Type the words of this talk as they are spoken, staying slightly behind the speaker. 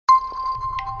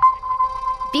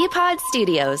BPod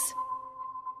Studios.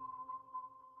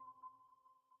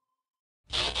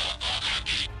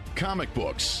 Comic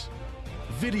books,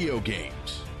 video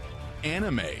games,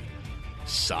 anime,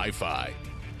 sci-fi.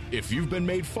 If you've been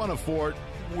made fun of for it,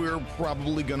 we're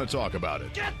probably going to talk about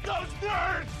it. Get those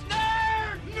nerds!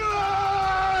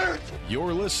 Nerds!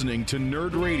 You're listening to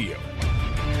Nerdradio.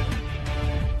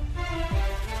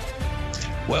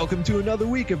 Welcome to another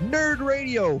week of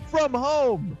Nerdradio from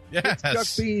home. Yes.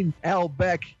 It's Chuck Bean, Al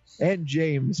Beck, and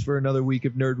James for another week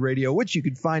of Nerdradio, which you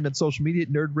can find on social media at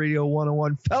Nerdradio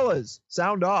 101. Fellas,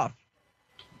 sound off.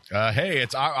 Hey,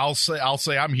 I'll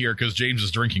say I'm here because James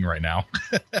is drinking right now.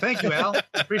 Thank you, Al.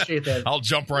 Appreciate that. I'll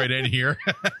jump right in here.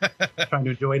 Trying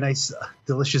to enjoy a nice,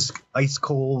 delicious, ice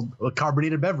cold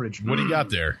carbonated beverage. What do you got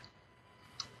there?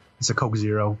 It's a Coke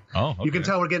Zero. Oh, okay. You can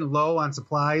tell we're getting low on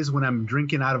supplies when I'm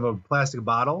drinking out of a plastic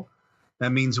bottle.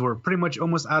 That means we're pretty much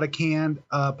almost out of canned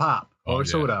pop or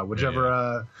soda,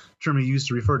 whichever term you used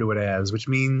to refer to it as, which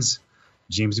means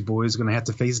Jamesy Boy is going to have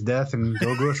to face death and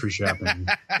go grocery shopping.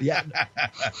 Yeah.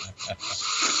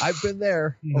 I've been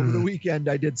there. Over the weekend,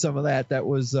 I did some of that. That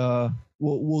was,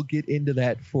 we'll get into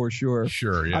that for sure.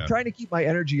 Sure, yeah. I'm trying to keep my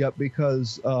energy up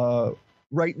because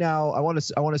right now I want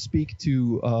to speak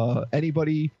to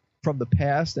anybody from the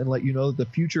past and let you know that the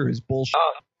future is bullshit.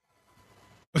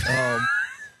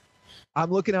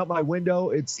 I'm looking out my window.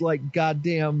 It's like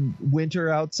goddamn winter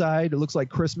outside. It looks like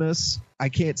Christmas. I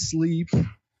can't sleep.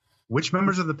 Which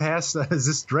members of the past is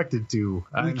this directed to?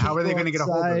 And how are they going to get a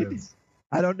hold of this?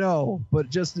 I don't know,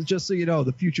 but just so you know,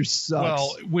 the future sucks.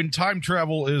 Well, when time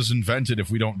travel is invented,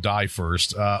 if we don't die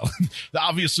first,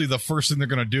 obviously the first thing they're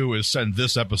going to do is send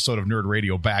this episode of Nerd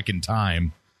Radio back in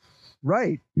time.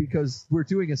 Right, because we're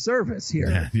doing a service here.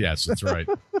 Yeah, yes, that's right.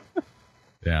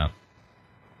 Yeah.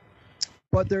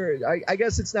 But I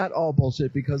guess it's not all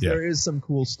bullshit because there is some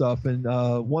cool stuff, and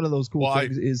one of those cool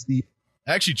things is the...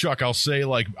 Actually, Chuck, I'll say,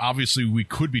 like, obviously we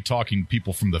could be talking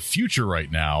people from the future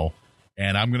right now,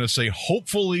 and I'm going to say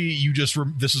hopefully you just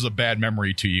this is a bad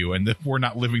memory to you, and that we're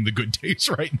not living the good days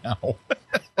right now.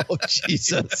 Oh,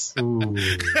 Jesus. Ooh,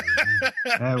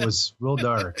 that was real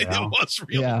dark. Al. It was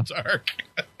real dark.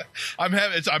 I'm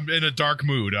in a dark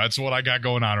mood. That's what I got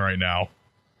going on right now.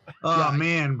 Oh,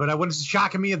 man, but I wouldn't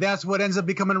shocking me if that's what ends up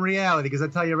becoming reality, because I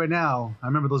tell you right now, I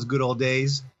remember those good old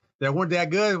days. They weren't that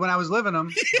good when I was living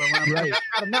them. But when I'm back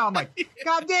at them now, I'm like,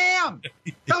 God damn,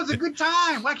 that was a good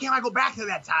time. Why can't I go back to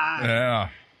that time? Yeah.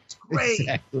 It's great.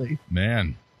 Exactly.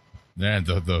 Man,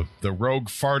 the rogue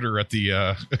farter at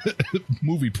the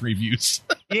movie previews.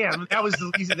 Yeah, that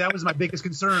was my biggest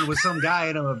concern, was some guy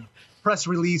in a press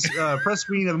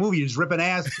screening of a movie just ripping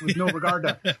ass with no regard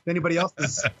to anybody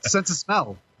else's sense of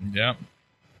smell. Yeah.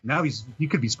 Now he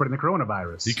could be spreading the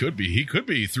coronavirus. He could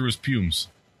be through his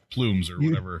plumes or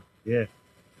whatever. Yeah.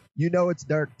 You know it's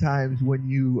dark times when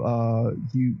you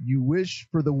wish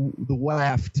for the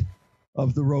waft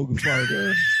of the rogue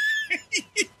farter.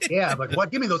 Yeah, like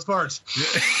what? Give me those farts.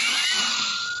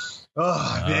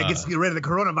 Oh, man, get rid of the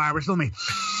coronavirus. Let me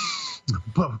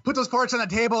put those farts on the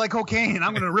table like cocaine.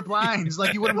 I'm going to rip lines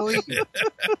like you wouldn't believe.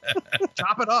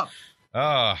 Chop it up.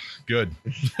 Good.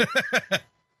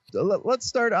 Let's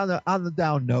start on the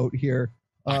down note here.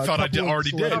 I thought I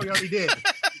already did. Oh, we already did.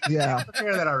 Yeah. Took care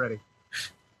of that already.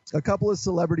 A couple of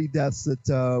celebrity deaths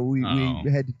that we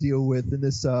had to deal with in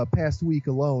this past week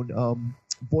alone.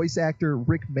 Voice actor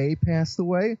Rick May passed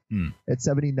away at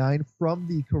 79 from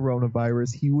the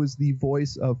coronavirus. He was the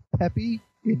voice of Peppy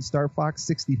in Star Fox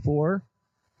 64.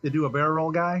 They do a barrel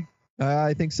roll guy?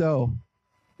 I think so.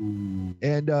 Ooh.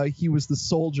 And he was the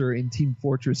soldier in Team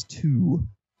Fortress 2.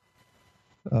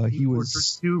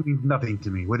 Fortress 2 means nothing to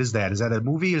me. What is that? Is that a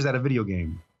movie or is that a video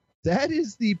game? That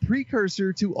is the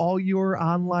precursor to all your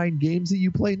online games that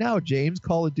you play now, James.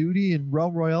 Call of Duty and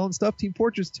Realm Royale and stuff. Team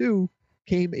Fortress 2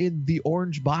 came in the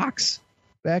orange box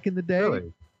back in the day.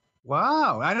 Really?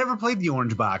 Wow. I never played the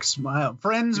orange box. My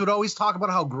friends would always talk about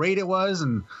how great it was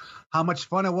and how much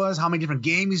fun it was, how many different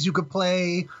games you could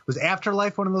play. Was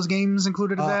Afterlife one of those games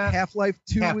included in that? Half-Life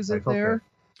 2 was in there.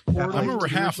 Okay. Portal, I remember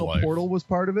Half-Life. Portal was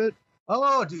part of it.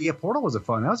 Oh, dude, yeah, Portal was That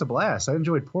was a blast. I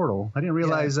enjoyed Portal. I didn't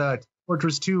realize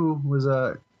Fortress 2 was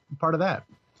part of that.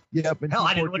 Yep. Hell,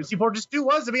 I didn't know what Team Fortress 2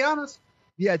 was, to be honest.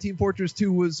 Yeah, Team Fortress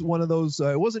 2 was one of those.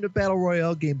 It wasn't a battle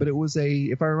royale game, but it was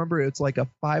if I remember, it's like a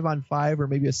 5-on-5 or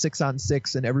maybe a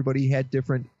 6-on-6, and everybody had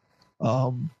different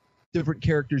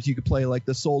characters you could play, like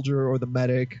the soldier or the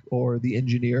medic or the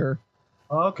engineer.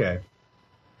 Oh, okay.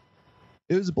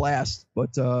 It was a blast,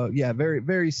 but yeah, very,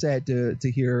 very sad to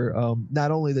hear.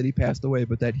 Not only that he passed away,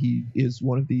 but that he is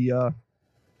one of the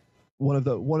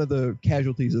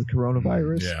casualties of the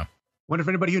coronavirus. Yeah. Wonder if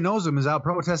anybody who knows him is out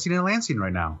protesting in Lansing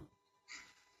right now.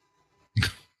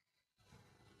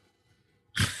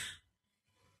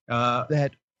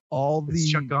 That all the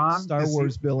Star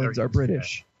Wars villains are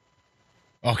British.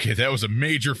 Okay, that was a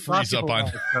major freeze up on.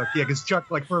 Yeah, because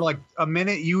Chuck, like for like a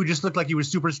minute, you just looked like you were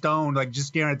super stoned, like just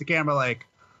staring at the camera, like.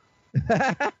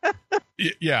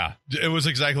 Yeah, it was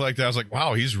exactly like that. I was like,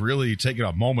 wow, he's really taking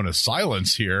a moment of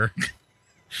silence here.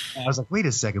 I was like, wait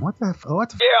a second, what the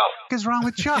fuck is wrong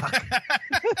with Chuck?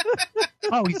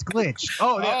 Oh, he's glitched.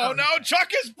 Oh no, Chuck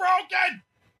is broken.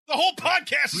 The whole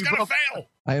podcast is gonna fail.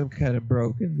 I am kind of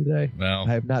broken today. Well,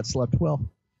 I have not slept well.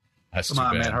 That's too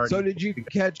bad. Man, so did you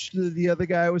catch the other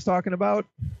guy I was talking about?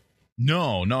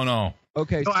 No.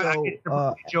 Okay, so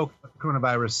I joke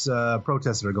coronavirus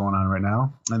protests that are going on right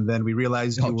now, and then we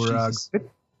realized you were good,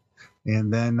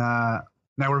 and then now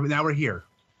we're here.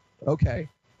 Okay,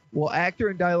 well, actor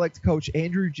and dialect coach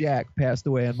Andrew Jack passed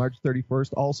away on March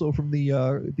 31st, also from the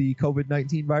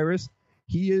COVID-19 virus.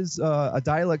 He is a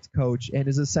dialect coach and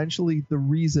is essentially the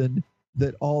reason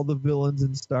that all the villains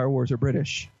in Star Wars are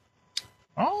British.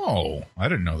 Oh, I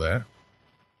didn't know that.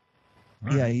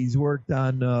 Yeah, he's worked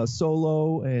on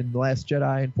Solo and The Last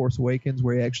Jedi and Force Awakens,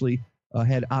 where he actually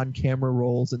had on-camera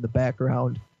roles in the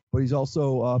background. But he's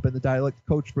also been the dialect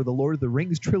coach for the Lord of the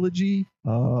Rings trilogy,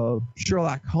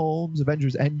 Sherlock Holmes,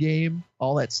 Avengers Endgame,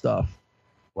 all that stuff.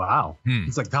 Wow.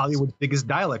 It's like Hollywood's biggest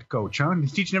dialect coach, huh?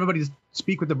 He's teaching everybody to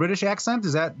speak with the British accent?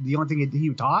 Is that the only thing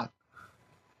he taught?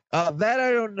 That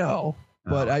I don't know.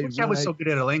 But I was so good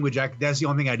at a language, that's the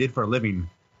only thing I did for a living.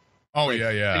 Oh, like,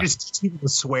 yeah. I just teach people to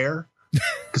swear.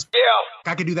 Because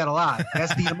I could do that a lot.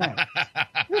 That's the amount.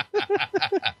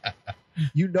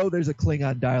 You know there's a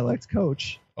Klingon dialect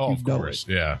coach. Oh, of course,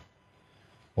 yeah.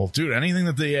 Well, dude, anything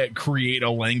that they create a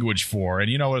language for, and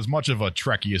as much of a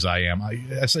Trekkie as I am,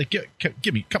 I say,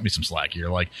 cut me some slack here.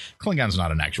 Like, Klingon's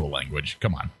not an actual language.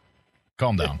 Come on,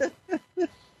 calm down.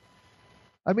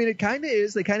 I mean, it kind of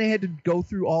is. They kind of had to go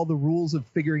through all the rules of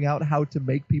figuring out how to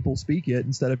make people speak it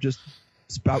instead of just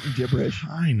spouting gibberish.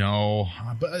 I know,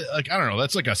 but I don't know.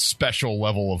 That's like a special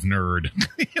level of nerd,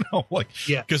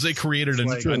 because they created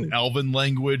an Elven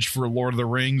language for Lord of the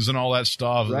Rings and all that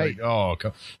stuff. Right? No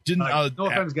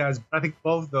offense, guys, but I think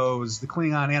both those, the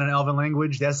Klingon and an Elven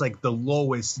language, that's like the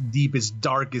lowest, deepest,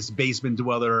 darkest basement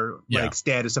dweller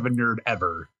status of a nerd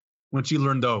ever. Once you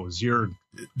learn those,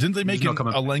 didn't they make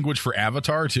a language for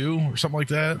Avatar too, or something like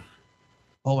that?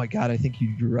 Oh my God, I think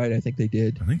you're right. I think they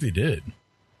did.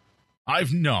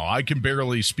 I can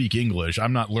barely speak English.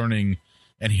 I'm not learning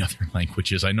any other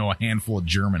languages. I know a handful of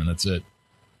German, and that's it.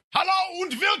 Hallo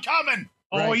und willkommen!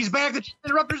 Right. Oh, he's back. The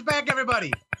interrupter's back,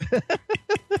 everybody.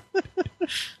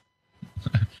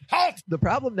 Halt! The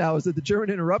problem now is that the German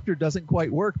interrupter doesn't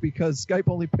quite work because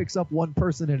Skype only picks up one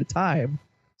person at a time.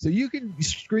 So you can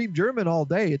scream German all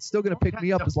day. It's still going to pick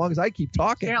me up as long as I keep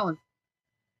talking.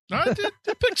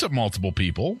 It picks up multiple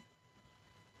people.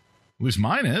 At least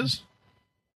mine is.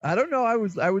 I don't know. I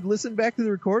would listen back to the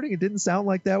recording. It didn't sound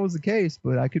like that was the case,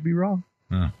 but I could be wrong.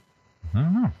 I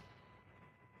don't know.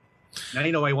 Now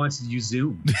you know why he wants to use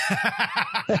Zoom.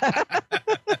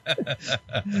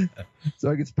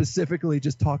 So I could specifically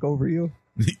just talk over you.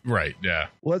 Right, yeah.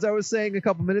 Well, as I was saying a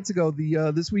couple minutes ago,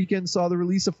 this weekend saw the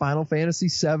release of Final Fantasy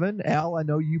VII. Al, I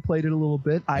know you played it a little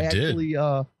bit. I actually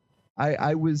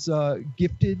I was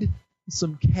gifted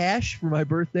some cash for my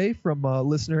birthday from a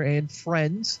listener and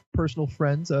personal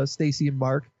friends, Stacy and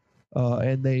Mark,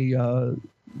 and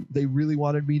they really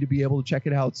wanted me to be able to check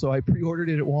it out. So I pre-ordered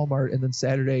it at Walmart, and then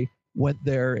Saturday went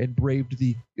there and braved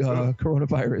the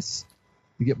coronavirus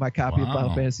to get my copy of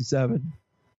Final Fantasy VII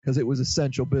because it was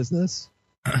essential business.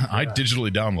 I digitally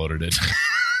downloaded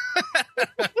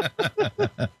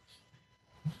it.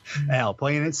 Al,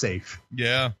 playing it safe.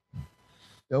 Yeah.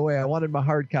 No way. I wanted my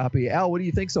hard copy. Al, what do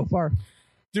you think so far?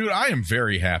 Dude, I am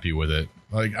very happy with it.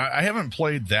 Like, I haven't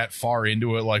played that far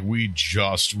into it. Like, we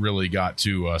just really got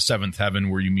to Seventh Heaven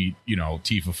where you meet,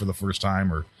 Tifa for the first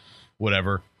time or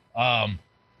whatever.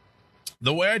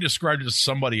 The way I described it to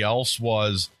somebody else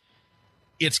was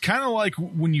it's kind of like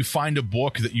when you find a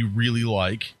book that you really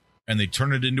like and they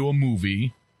turn it into a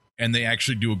movie and they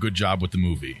actually do a good job with the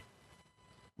movie.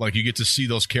 Like, you get to see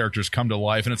those characters come to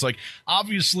life. And it's like,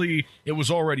 obviously, it was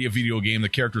already a video game. The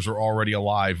characters are already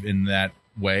alive in that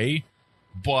way.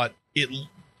 But it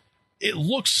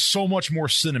looks so much more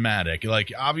cinematic.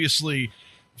 Like, obviously,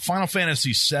 Final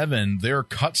Fantasy VII, their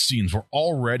cutscenes were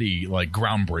already, like,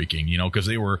 groundbreaking, because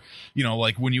they were,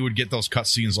 like, when you would get those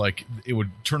cutscenes, like, it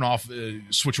would turn off,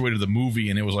 switch away to the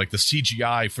movie, and it was like the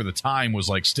CGI for the time was,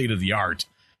 like, state-of-the-art.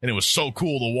 And it was so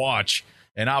cool to watch.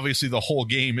 And obviously the whole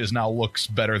game now looks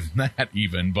better than that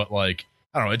even, but like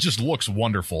I don't know. It just looks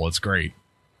wonderful. It's great.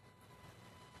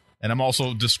 And I'm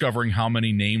also discovering how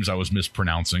many names I was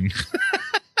mispronouncing.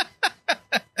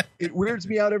 It weirds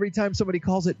me out every time somebody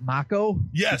calls it Mako.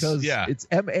 Yes, because it's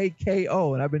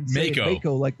Mako, and I've been saying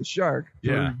Mako like the shark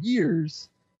for years.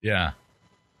 Yeah.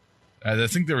 I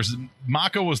think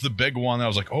Mako was the big one that I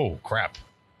was like, oh, crap.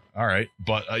 All right.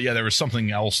 But, there was something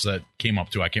else that came up,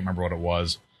 too. I can't remember what it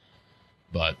was.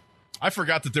 But I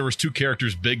forgot that there was two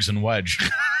characters, Biggs and Wedge.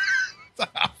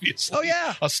 Obviously. Oh,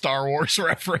 yeah. A Star Wars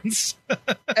reference.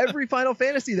 Every Final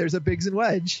Fantasy, there's a Biggs and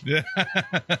Wedge. Yeah.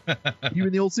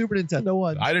 Even the old Super Nintendo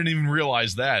one. I didn't even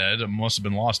realize that. It must have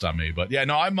been lost on me. But, yeah,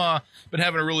 no, I'm been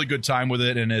having a really good time with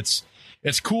it, and it's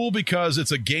cool because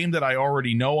it's a game that I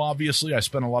already know, obviously. I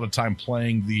spent a lot of time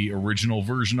playing the original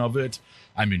version of it.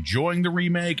 I'm enjoying the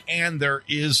remake, and there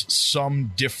is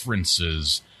some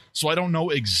differences. So I don't know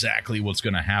exactly what's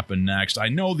going to happen next. I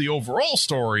know the overall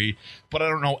story, but I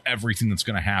don't know everything that's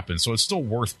going to happen. So it's still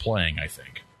worth playing, I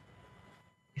think.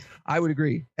 I would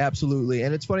agree. Absolutely.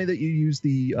 And it's funny that you use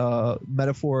the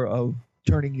metaphor of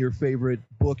turning your favorite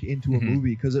book into a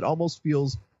movie, because it almost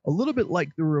feels a little bit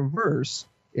like the reverse,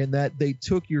 in that they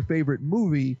took your favorite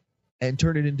movie and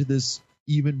turned it into this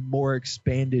even more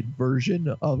expanded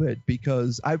version of it.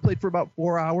 Because I've played for about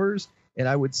 4 hours, and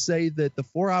I would say that the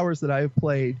 4 hours that I've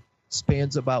played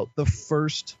spans about the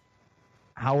first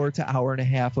hour to hour and a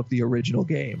half of the original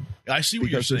game. I see what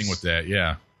you're saying with that,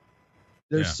 yeah.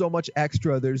 There's so much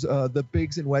extra. There's the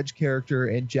Biggs and Wedge character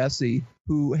and Jesse,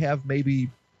 who have maybe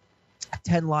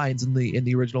 10 lines in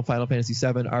the original Final Fantasy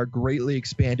VII, are greatly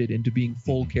expanded into being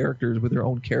full characters with their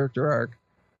own character arc,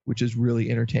 which is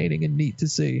really entertaining and neat to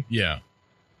see. Yeah,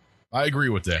 I agree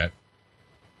with that.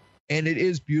 And it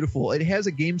is beautiful. It has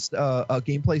a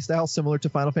gameplay style similar to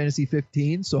Final Fantasy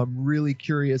 15, so I'm really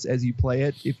curious as you play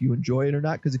it if you enjoy it or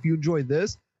not. Because if you enjoy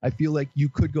this, I feel like you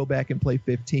could go back and play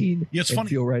 15 and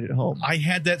feel right at home. I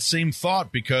had that same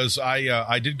thought because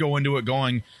I did go into it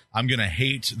going, I'm going to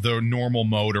hate the normal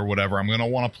mode or whatever. I'm going to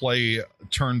want to play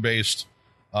turn-based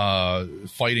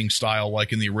fighting style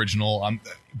like in the original.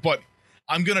 But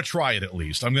I'm going to try it at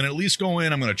least. I'm going to at least go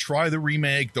in. I'm going to try the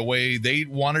remake the way they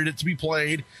wanted it to be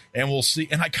played, and we'll see.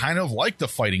 And I kind of like the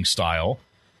fighting style,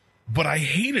 but I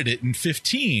hated it in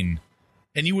 15.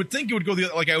 And you would think it would go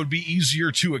I would be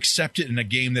easier to accept it in a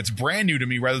game that's brand new to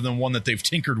me rather than one that they've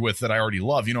tinkered with that I already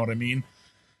love. You know what I mean?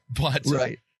 But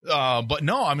right. But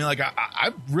no, I mean,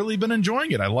 I've really been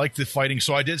enjoying it. I like the fighting,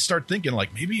 so I did start thinking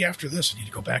maybe after this I need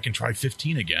to go back and try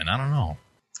 15 again. I don't know.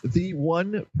 The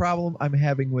one problem I'm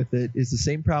having with it is the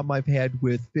same problem I've had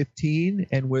with 15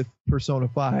 and with Persona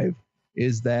 5,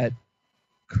 is that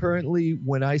currently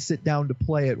when I sit down to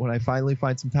play it, when I finally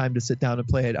find some time to sit down and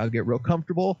play it, I'll get real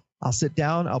comfortable. I'll sit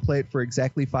down, I'll play it for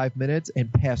exactly 5 minutes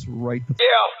and pass right the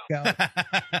out.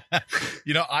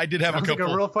 I did have Sounds a couple.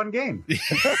 like a real fun game.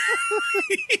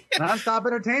 Non-stop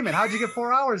entertainment. How'd you get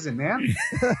 4 hours in, man?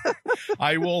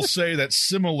 I will say that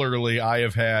similarly, I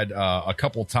have had a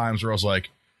couple times where I was like,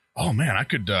 oh man, I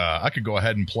could go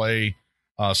ahead and play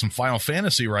some Final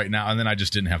Fantasy right now, and then I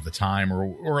just didn't have the time,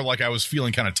 or I was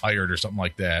feeling kind of tired or something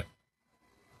like that.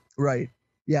 Right.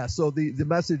 Yeah. So the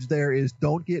message there is,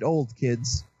 don't get old,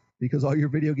 kids, because all your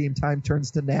video game time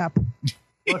turns to nap.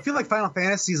 Well, I feel like Final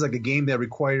Fantasy is like a game that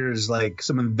requires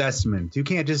some investment. You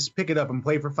can't just pick it up and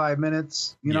play for 5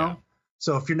 minutes, you know?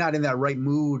 So if you're not in that right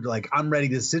mood, I'm ready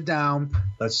to sit down,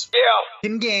 let's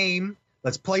game,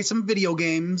 let's play some video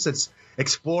games, let's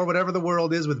explore whatever the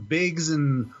world is with Biggs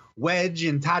and Wedge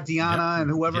and Tatiana and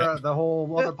whoever the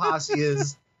whole other posse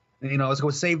is. And, let's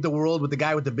go save the world with the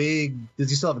guy with the big.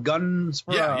 Does he still have guns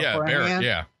for a hand?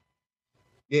 Yeah.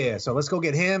 Yeah, so let's go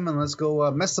get him and let's go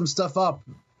mess some stuff up.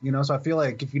 So I feel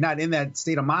like if you're not in that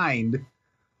state of mind,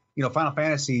 Final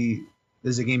Fantasy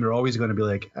is a game you're always going to be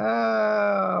like,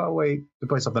 wait, to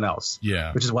play something else.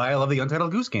 Yeah. Which is why I love the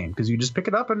Untitled Goose Game, because you just pick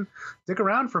it up and stick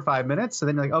around for 5 minutes, and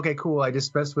then you're like, okay, cool, I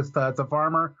just messed with the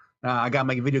farmer. I got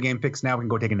my video game fixed, now we can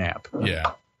go take a nap.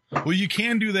 Yeah. Well, you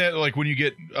can do that when you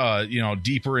get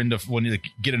deeper into when you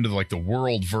get into the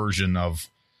world version of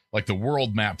the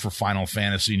world map for Final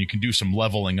Fantasy, and you can do some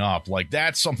leveling up.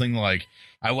 That's something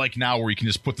I like now, where you can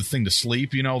just put the thing to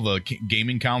sleep, the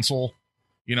gaming console,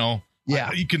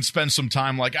 Yeah. You can spend some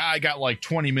time I got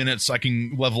 20 minutes, I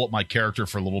can level up my character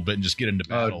for a little bit and just get into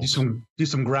battles. Do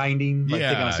some grinding, take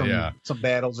on some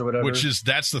battles or whatever.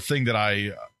 That's the thing that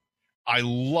I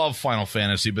love Final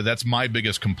Fantasy, but that's my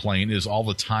biggest complaint, is all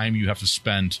the time you have to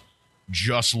spend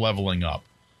just leveling up.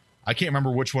 I can't remember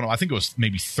which one. I think it was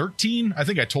maybe 13. I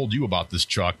think I told you about this,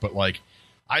 Chuck, but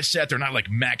I sat there and I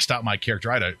maxed out my character.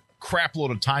 I had a crap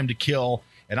load of time to kill,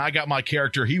 and I got my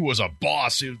character. He was a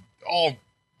boss. It was all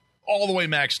all the way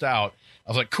maxed out. I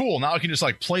was like, cool, now I can just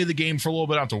like play the game for a little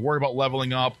bit. I don't have to worry about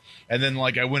leveling up. And then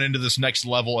like I went into this next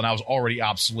level and I was already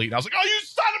obsolete. And I was like, oh, you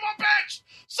son of a bitch!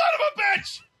 Son of a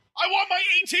bitch! I want my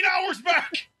 18 hours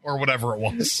back! Or whatever it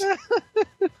was.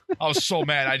 I was so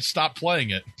mad I stopped playing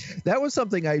it. That was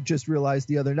something I just realized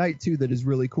the other night too that is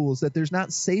really cool, is that there's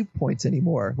not save points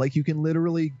anymore. Like you can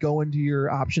literally go into your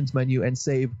options menu and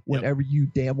save whenever you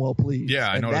damn well please. Yeah,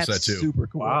 I noticed that too. Super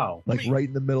cool. Wow. Like right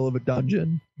in the middle of a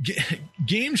dungeon.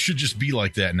 Games should just be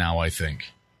like that now, I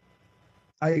think.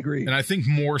 I agree. And I think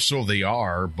more so they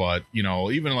are, but you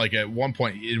know, even like at one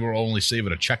point it will only save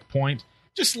at a checkpoint.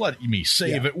 Just let me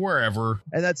save it wherever.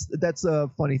 And that's a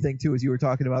funny thing too, is you were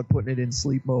talking about putting it in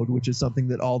sleep mode, which is something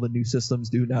that all the new systems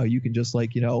do now. You can just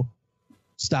like, you know,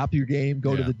 stop your game,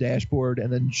 go to the dashboard,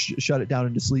 and then shut it down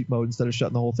into sleep mode instead of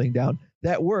shutting the whole thing down.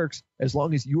 That works as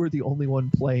long as you are the only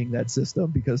one playing that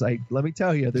system, because let me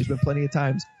tell you, there's been plenty of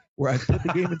times where I put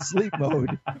the game in sleep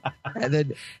mode and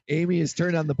then Amy has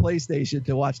turned on the PlayStation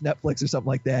to watch Netflix or something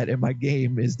like that, and my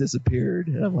game has disappeared.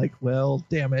 And I'm like, well,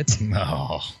 damn it.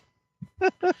 No.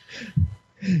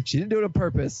 She didn't do it on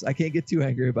purpose. I can't get too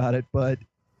angry about it, but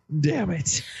damn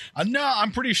it. No,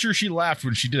 I'm pretty sure she laughed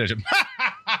when she did it.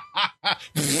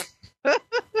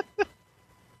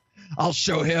 I'll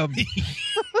show him.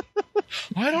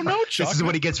 I don't know, Chuck. This is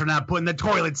what he gets for not putting the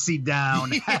toilet seat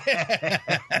down.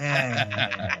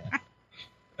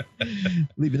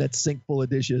 Leaving that sink full of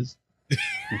dishes.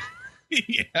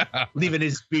 Yeah. Leaving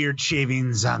his beard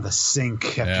shavings on the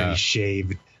sink after he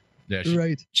shaved. Yeah,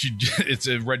 right. It's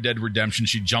a Red Dead Redemption.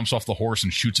 She jumps off the horse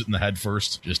and shoots it in the head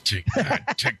first. Just take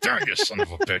that, you son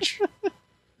of a bitch.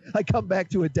 I come back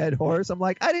to a dead horse. I'm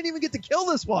like, I didn't even get to kill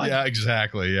this one. Yeah,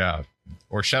 exactly. Yeah.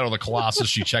 Or Shadow of the Colossus.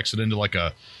 She checks it into like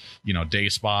a, day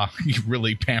spa. He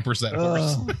really pampers that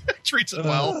horse. Treats it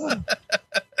well.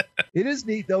 It is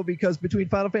neat though, because between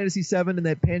Final Fantasy VII and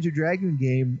that Panzer Dragoon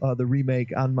game, the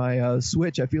remake on my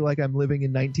Switch, I feel like I'm living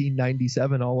in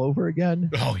 1997 all over again.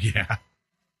 Oh yeah.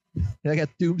 I got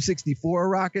Doom 64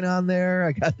 rocking on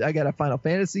there. I got a Final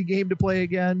Fantasy game to play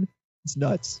again. It's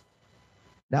nuts.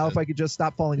 Now if I could just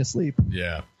stop falling asleep.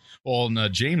 Yeah. Well,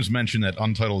 and, James mentioned that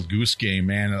Untitled Goose Game,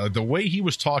 man. The way he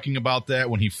was talking about that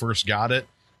when he first got it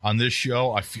on this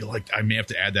show, I feel like I may have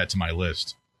to add that to my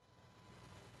list.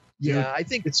 Yeah, I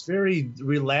think it's very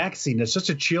relaxing. It's such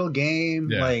a chill game.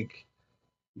 Yeah. Like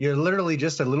you're literally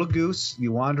just a little goose.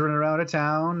 You wandering around a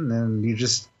town and you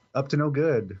just up to no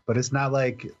good, but it's not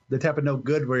like the type of no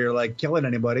good where you're like killing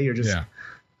anybody. You're just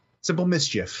simple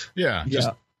mischief. Yeah, just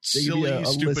silly, a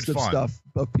stupid list fun. of stuff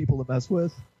of people to mess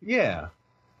with. Yeah,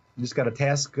 you just got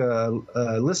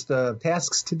a list of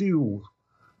tasks to do.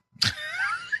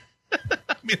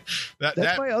 I mean,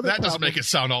 that doesn't make it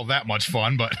sound all that much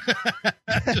fun, but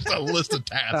just a list of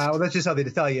tasks. Well, that's just how they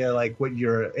tell you like what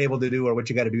you're able to do or what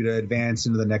you got to do to advance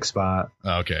into the next spot.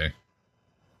 Okay.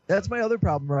 That's my other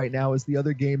problem right now, is the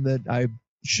other game that I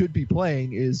should be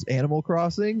playing is Animal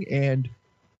Crossing, and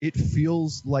it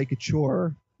feels like a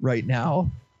chore right now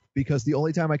because the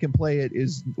only time I can play it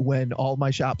is when all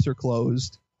my shops are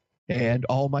closed and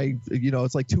all my,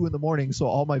 it's like 2 a.m, so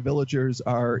all my villagers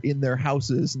are in their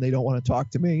houses and they don't want to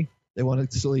talk to me. They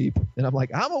want to sleep, and I'm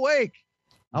like, I'm awake.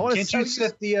 I want to. Can't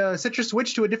you set your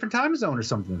Switch to a different time zone or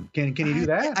something? Can you do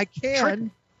that? I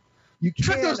can. You can.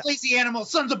 Trick those lazy animals,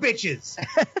 sons of bitches.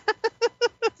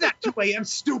 It's not 2 a.m.,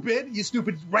 stupid. You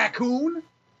stupid raccoon.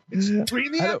 It's 3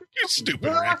 in the afternoon. You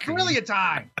stupid raccoon. Australia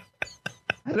time.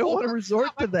 I don't want to resort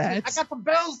to that. I got some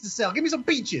bells to sell. Give me some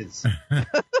peaches.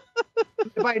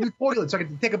 Buy a new toilet so I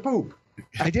can take a poop.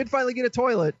 I did finally get a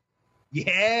toilet.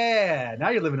 Yeah. Now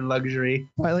you're living in luxury.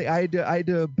 Finally, I had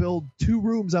to build 2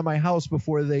 rooms on my house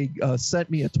before they sent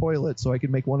me a toilet so I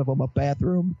could make one of them a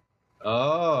bathroom.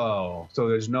 Oh, so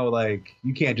there's no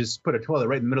you can't just put a toilet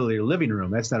right in the middle of your living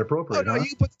room. That's not appropriate. Oh, no, you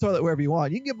can put the toilet wherever you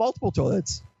want. You can get multiple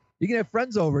toilets. You can have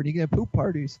friends over and you can have poop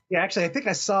parties. Yeah, actually, I think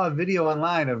I saw a video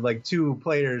online of 2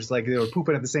 players they were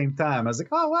pooping at the same time. I was like,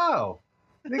 oh wow,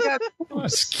 they got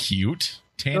that's cute.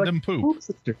 Tandem poop.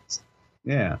 Sisters.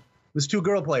 Yeah, it was 2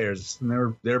 girl players and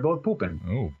they were both pooping.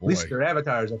 Oh boy. At least their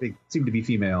avatars, I think, seem to be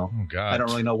female. Oh god, I don't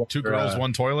really know what. 2 girls,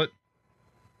 1 toilet.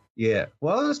 Yeah,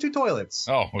 well, there's 2 toilets.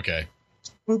 Oh, okay.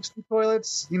 Poops, 2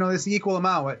 toilets. It's the equal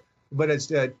amount, but it's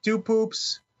 2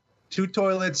 poops, 2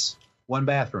 toilets, 1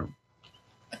 bathroom.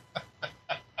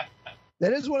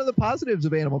 That is one of the positives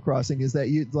of Animal Crossing, is that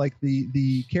you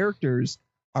the characters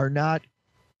are not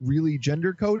really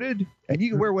gender coded, and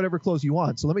you can wear whatever clothes you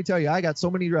want. So let me tell you, I got so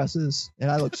many dresses,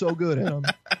 and I look so good in them.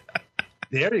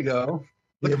 There you go.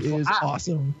 It is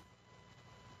awesome.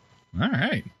 All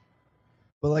right.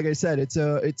 But like I said,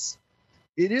 it's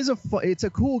It is it's a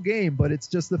cool game, but it's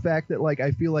just the fact that like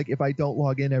I feel like if I don't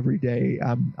log in every day,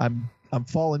 I'm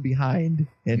falling behind,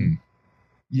 and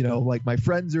you know, like my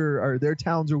friends are their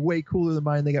towns are way cooler than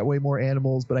mine. They got way more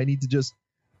animals, but I need to just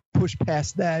push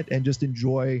past that and just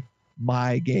enjoy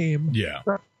my game. Yeah.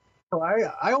 So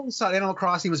I always thought Animal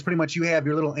Crossing was pretty much you have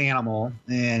your little animal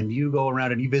and you go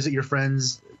around and you visit your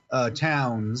friends'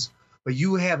 towns, but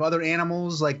you have other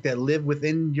animals like that live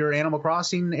within your Animal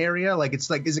Crossing area. Like it's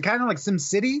like, is it kind of like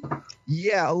SimCity?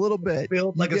 Yeah, a little bit.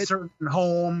 Build like a certain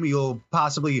home, you'll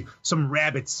possibly some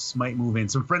rabbits might move in,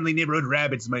 some friendly neighborhood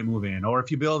rabbits might move in, or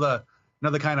if you build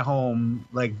another kind of home,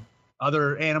 like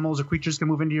other animals or creatures can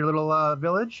move into your little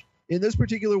village. In this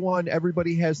particular one,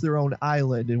 everybody has their own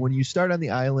island, and when you start on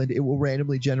the island, it will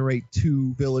randomly generate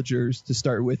 2 villagers to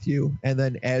start with you, and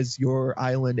then as you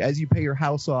pay your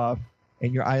house off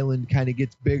and your island kind of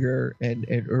gets bigger,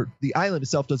 or the island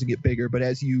itself doesn't get bigger, but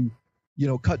as you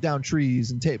cut down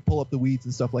trees and pull up the weeds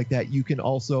and stuff like that, you can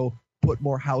also put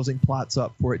more housing plots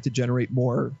up for it to generate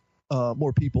more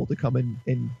people to come in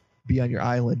and be on your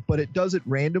island. But it does it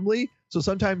randomly, so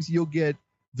sometimes you'll get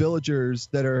villagers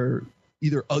that are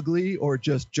either ugly or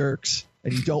just jerks,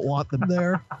 and you don't want them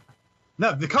there.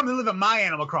 No, they come to live in my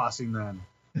Animal Crossing then.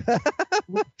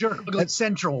 Jerk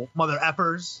central, mother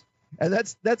effers. And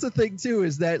that's the thing too,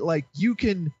 is that like you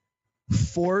can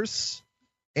force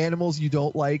animals you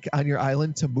don't like on your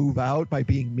island to move out by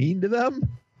being mean to them.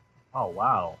 Oh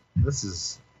wow,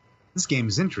 this game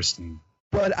is interesting.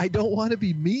 But I don't want to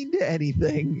be mean to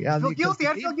anything. I feel guilty.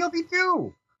 I feel guilty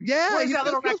too. Yeah, where's that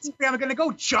little raccoon family gonna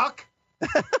go, Chuck?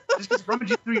 Just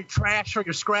rummaging through your trash or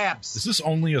your scraps. Is this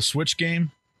only a Switch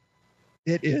game?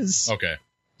 It is. Okay,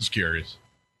 just curious.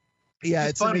 Yeah,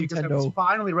 it's funny because I was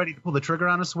finally ready to pull the trigger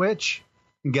on a Switch,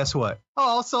 and guess what?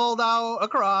 All sold out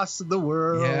across the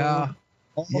world. Yeah,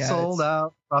 all sold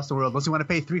out across the world. Unless you want to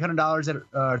pay $300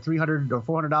 at $300 or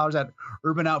 $400 at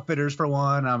Urban Outfitters for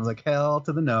one. I was like, hell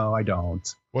to the no, I don't.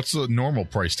 What's the normal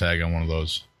price tag on one of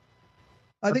those?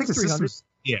 I think it's 300.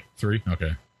 Yeah, 3.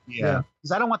 Okay. Yeah,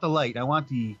 because I don't want the light. I want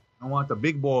the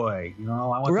big boy. I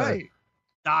want the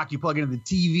dock you plug into the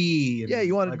TV. And yeah,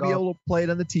 you want to be able to play it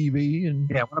on the TV. And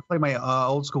yeah, I want to play my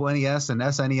old school NES and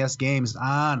SNES games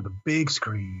on the big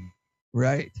screen.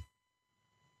 Right.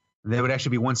 And there would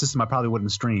actually be one system I probably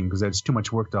wouldn't stream because it's too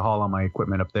much work to haul all my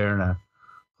equipment up there and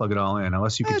plug it all in.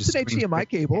 Unless you could just it's an HDMI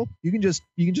cable. You can just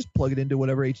plug it into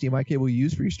whatever HDMI cable you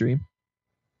use for your stream.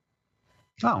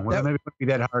 Oh, well, maybe it wouldn't be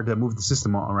that hard to move the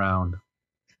system around.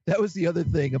 That was the other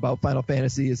thing about Final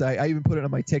Fantasy is I even put it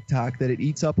on my TikTok that it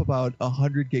eats up about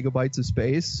 100 gigabytes of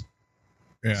space.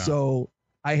 Yeah. So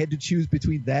I had to choose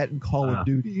between that and Call of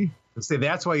Duty. Let's say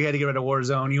that's why you had to get rid of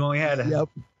Warzone. You only had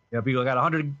Yep, you got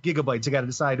 100 gigabytes. You got to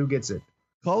decide who gets it.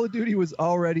 Call of Duty was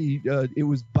already it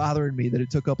was bothering me that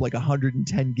it took up like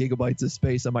 110 gigabytes of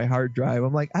space on my hard drive.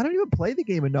 I'm like, I don't even play the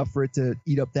game enough for it to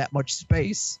eat up that much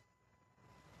space.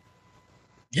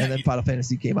 Yeah, and then Final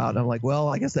Fantasy came out, and I'm like, well,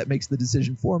 I guess that makes the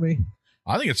decision for me.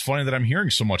 I think it's funny that I'm hearing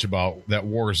so much about that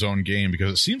Warzone game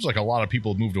because it seems like a lot of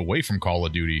people have moved away from Call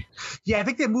of Duty. Yeah, I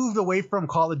think they moved away from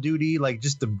Call of Duty, like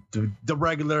just the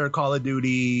regular Call of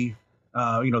Duty,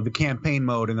 the campaign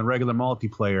mode and the regular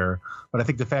multiplayer. But I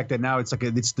think the fact that now it's like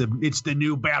it's the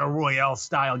new Battle Royale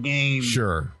style game.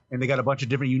 Sure. And they got a bunch of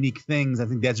different unique things. I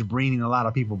think that's bringing a lot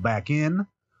of people back in.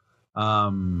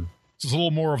 So it's a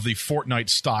little more of the Fortnite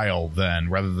style then,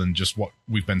 rather than just what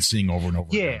we've been seeing over and over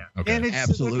again. Okay. And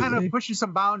they're kind of pushing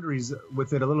some boundaries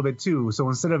with it a little bit too. So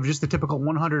instead of just the typical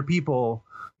 100 people,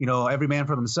 every man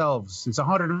for themselves, it's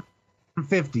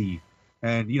 150.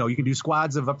 And, you can do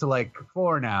squads of up to like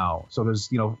 4 now. So there's,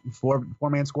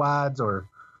 4-man squads or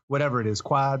whatever it is,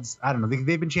 quads. I don't know.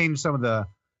 They've been changing some of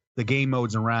the game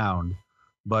modes around.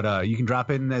 But you can drop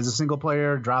in as a single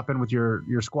player, drop in with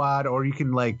your squad, or you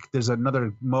can there's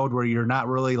another mode where you're not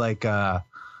really trying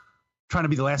to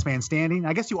be the last man standing.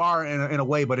 I guess you are in a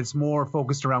way, but it's more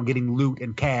focused around getting loot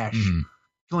and cash,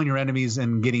 killing your enemies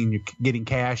and getting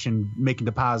cash and making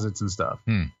deposits and stuff.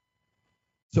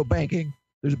 So banking,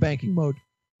 there's a banking mode.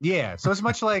 Yeah, so it's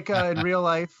much like in real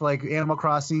life, like Animal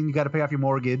Crossing, you got to pay off your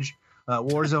mortgage.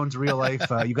 Warzone's real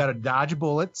life, you got to dodge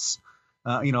bullets.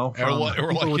 Or like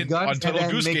on Turtle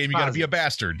Goose Game, you got to be a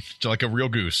bastard, like a real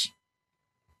goose.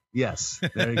 Yes,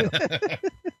 there you go.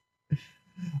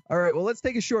 All right, well, let's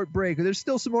take a short break. There's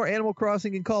still some more Animal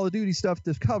Crossing and Call of Duty stuff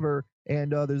to cover,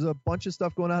 and there's a bunch of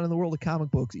stuff going on in the world of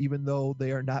comic books, even though they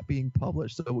are not being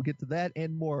published. So we'll get to that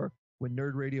and more when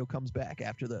Nerd Radio comes back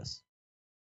after this.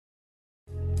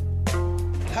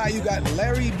 Hi, you got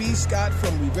Larry B. Scott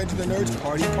from Revenge of the Nerds,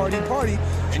 Party, Party, Party,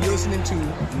 and you're listening to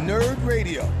Nerd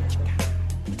Radio.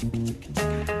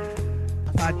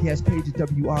 podcast page at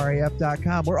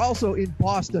WRIF.com. We're also in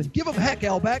Boston. Give them heck,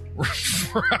 Beck.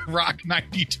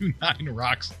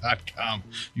 Rock929rocks.com.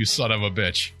 You son of a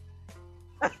bitch.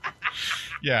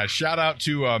 Yeah, shout out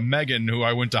to Megan, who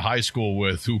I went to high school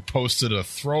with, who posted a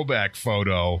throwback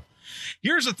photo.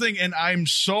 Here's the thing, and I'm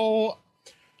so...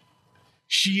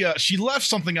 She left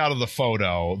something out of the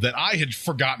photo that I had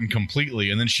forgotten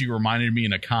completely, and then she reminded me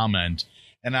in a comment,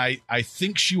 and I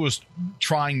think she was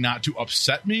trying not to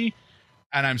upset me,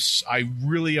 and I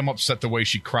really am upset the way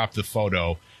she cropped the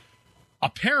photo.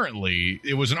 Apparently,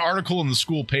 it was an article in the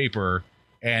school paper,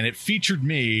 and it featured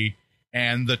me,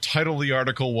 and the title of the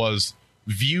article was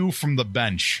View from the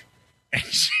Bench. And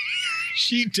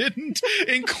she didn't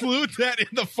include that in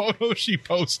the photo she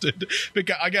posted.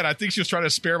 Because, again, I think she was trying to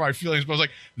spare my feelings, but I was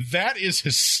like, that is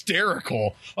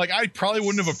hysterical. Like, I probably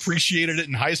wouldn't have appreciated it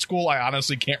in high school. I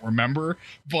honestly can't remember.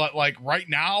 But, like, right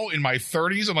now, in my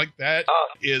 30s, I'm like, that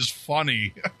is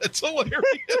funny. It's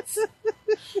hilarious.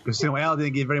 So Al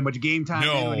didn't get very much game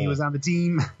time when he was on the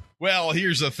team. Well,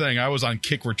 here's the thing. I was on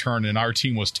kick return, and our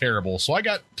team was terrible, so I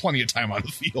got plenty of time on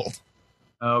the field.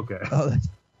 Okay. Oh,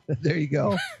 there you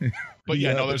go. But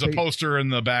yeah, no, there's a poster in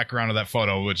the background of that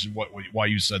photo, which is why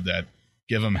you said that.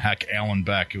 Give him heck Alan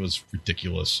Beck. It was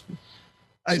ridiculous.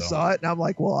 I saw it, and I'm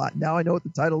like, well, now I know what the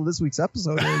title of this week's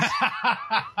episode is.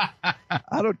 I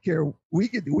don't care. We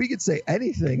could say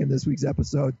anything in this week's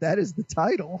episode. That is the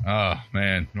title. Oh,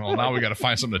 man. Well, now we got to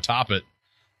find something to top it.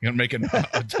 You got to make a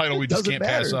title we just can't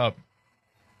pass up.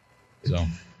 So,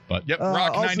 but yep,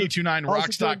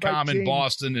 rock929rocks.com in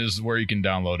Boston is where you can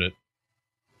download it.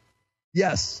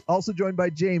 Yes. Also joined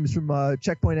by James from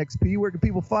Checkpoint XP. Where can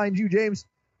people find you, James?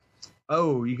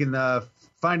 Oh, you can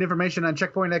find information on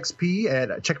Checkpoint XP at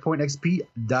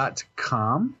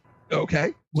checkpointxp.com.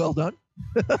 Okay. Well done.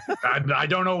 I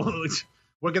don't know.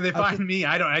 Where can they find me?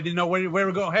 I didn't know where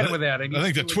we're going ahead with that. I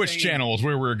think the Twitch channel is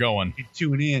where we're going.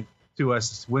 Tune in to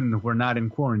us when we're not in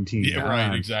quarantine. Yeah,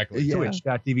 right. Exactly. Yeah.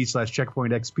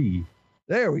 Twitch.tv/checkpointxp.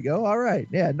 There we go. All right.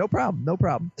 Yeah, no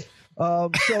problem.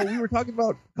 So we were talking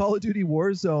about Call of Duty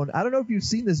Warzone. I don't know if you've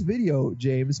seen this video,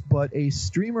 James, but a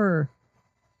streamer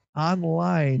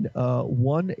online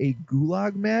won a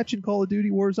gulag match in Call of Duty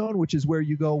Warzone, which is where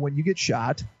you go when you get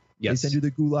shot. Yes. They send you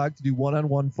the gulag to do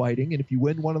one-on-one fighting, and if you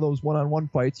win one of those one-on-one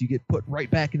fights, you get put right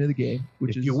back into the game.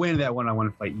 If you win that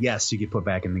one-on-one fight, yes, you get put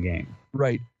back in the game.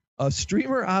 Right. A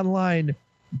streamer online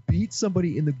beat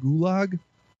somebody in the gulag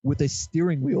with a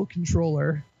steering wheel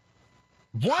controller.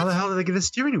 What? How the hell did they get a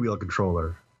steering wheel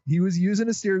controller? He was using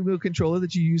a steering wheel controller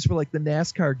that you use for like the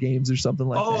NASCAR games or something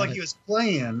like that. Oh, like he was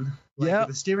playing with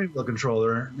the steering wheel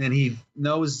controller, and he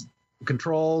knows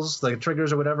controls, like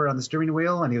triggers or whatever on the steering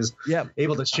wheel, and he was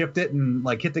able to shift it and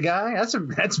like hit the guy.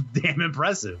 That's damn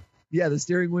impressive. Yeah, the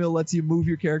steering wheel lets you move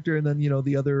your character, and then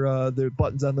the other the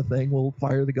buttons on the thing will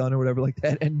fire the gun or whatever like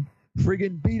that, and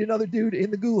friggin' beat another dude in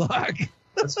the gulag.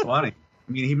 That's funny.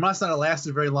 I mean, he must not have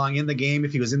lasted very long in the game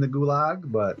if he was in the gulag,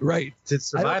 but to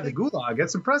survive the gulag,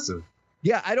 that's impressive.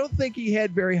 Yeah, I don't think he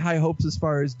had very high hopes as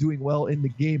far as doing well in the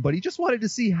game, but he just wanted to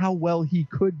see how well he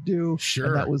could do. Sure.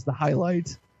 And that was the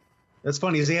highlight. That's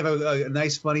funny. Does he have a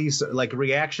nice, funny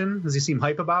reaction? Does he seem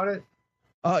hype about it?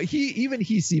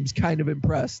 He seems kind of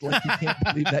impressed, like he can't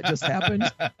believe that just happened.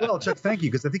 Well, Chuck, thank you,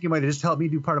 because I think you might have just helped me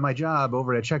do part of my job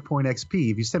over at Checkpoint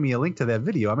XP. If you send me a link to that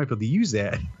video, I might be able to use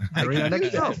that.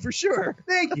 For sure.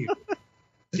 Thank you.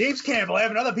 James Campbell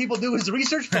having other people do his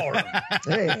research for him.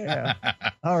 Hey,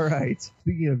 all right.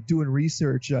 Speaking of doing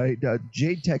research,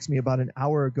 Jade texted me about an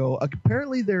hour ago.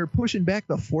 Apparently, they're pushing back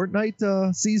the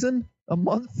Fortnite season a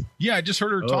month. Yeah, I just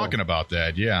heard her talking about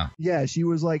that. Yeah, she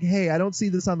was like, "Hey, I don't see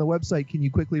this on the website. Can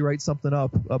you quickly write something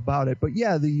up about it?" But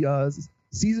yeah, the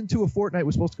season 2 of Fortnite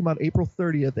was supposed to come out April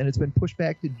 30th, and it's been pushed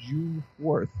back to June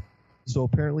 4th. So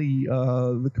apparently,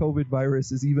 the COVID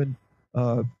virus is even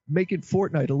making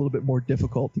Fortnite a little bit more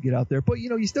difficult to get out there. But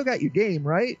you still got your game,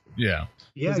 right? Yeah.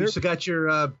 You still got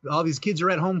your all these kids are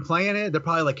at home playing it. They're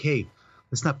probably like, "Hey,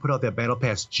 let's not put out that battle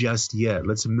pass just yet.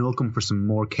 Let's milk them for some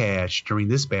more cash during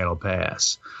this battle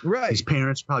pass." Right. These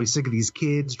parents are probably sick of these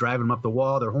kids driving them up the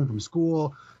wall. They're home from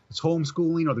school. It's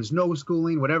homeschooling or there's no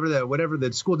schooling, whatever the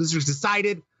school district's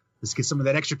decided. Let's get some of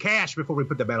that extra cash before we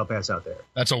put the battle pass out there.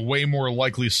 That's a way more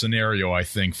likely scenario, I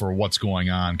think, for what's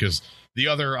going on, because the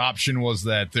other option was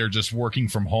that they're just working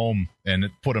from home and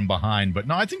it put them behind. But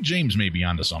no, I think James may be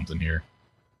onto something here.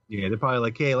 Yeah, they're probably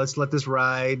like, "Hey, let's let this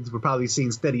ride." We're probably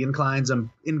seeing steady inclines on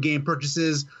in-game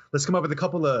purchases. Let's come up with a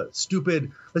couple of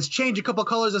let's change a couple of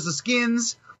colors as the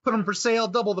skins, put them for sale,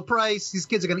 double the price. These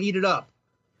kids are going to eat it up.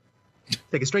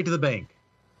 Take it straight to the bank.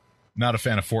 Not a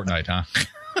fan of Fortnite, huh?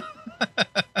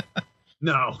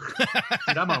 No.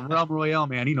 Dude, I'm a Realm Royale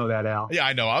man. You know that, Al. Yeah,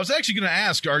 I know. I was actually going to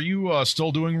ask, are you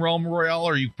still doing Realm Royale,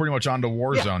 or are you pretty much on to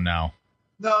Warzone now?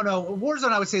 No.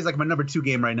 Warzone, I would say, is like my number 2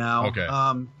 game right now. Okay.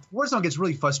 Warzone gets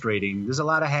really frustrating. There's a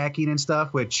lot of hacking and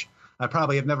stuff, which I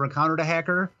probably have never encountered a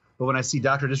hacker. But when I see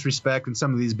Dr. Disrespect and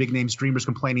some of these big name streamers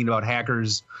complaining about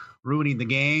hackers ruining the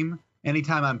game,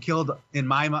 anytime I'm killed in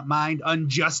my mind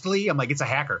unjustly, I'm like, it's a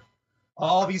hacker.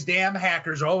 All these damn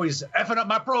hackers are always effing up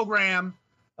my program.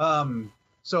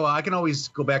 So I can always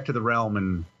go back to the Realm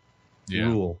and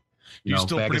rule. You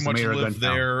still pretty much live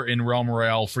there in Realm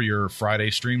Royale for your Friday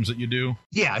streams that you do?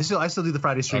 Yeah, I still do the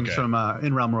Friday streams from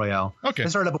in Realm Royale. Okay. I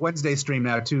started up a Wednesday stream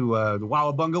now too, the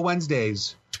Wowabunga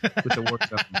Wednesdays with the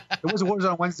Warzone. There was a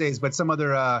Warzone Wednesdays, but some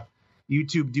other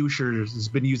YouTube doucher has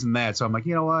been using that. So I'm like,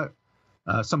 you know what?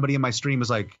 Somebody in my stream was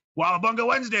like, Wowabunga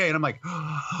Wednesday, and I'm like,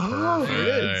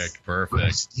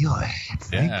 perfect. Steal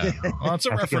it. Yeah. Well, it's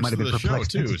a reference to the show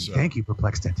too. So. Thank you,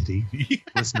 Perplexed Entity,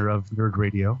 listener of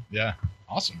Nerdradio. Yeah,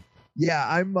 awesome. Yeah,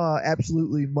 I'm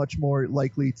absolutely much more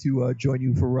likely to join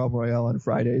you for Realm Royale on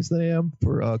Fridays than I am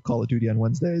for Call of Duty on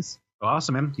Wednesdays.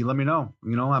 Awesome, man. You let me know.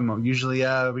 You know, I'm usually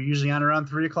we're usually on around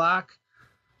 3:00,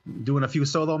 doing a few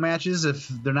solo matches if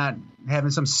they're not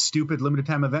having some stupid limited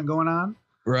time event going on.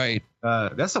 Right.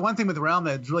 That's the one thing with Realm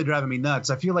that's really driving me nuts.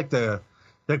 I feel like they're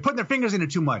putting their fingers in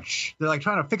it too much. They're like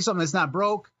trying to fix something that's not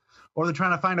broke, or they're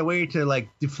trying to find a way to like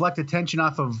deflect attention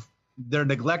off of their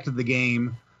neglect of the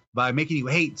game by making you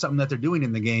hate something that they're doing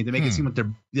in the game to make it seem like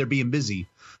they're being busy.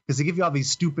 Because they give you all these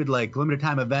stupid like limited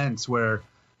time events where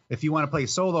if you want to play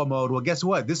solo mode, well, guess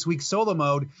what? This week's solo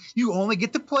mode, you only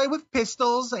get to play with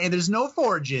pistols and there's no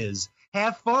forges.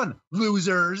 Have fun,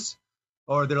 losers.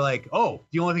 Or they're like, oh,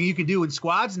 the only thing you can do in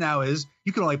squads now is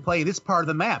you can only play this part of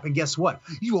the map. And guess what?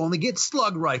 You only get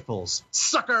slug rifles.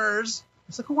 Suckers.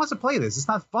 It's like, who wants to play this? It's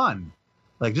not fun.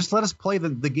 Like, just let us play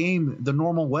the game the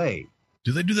normal way.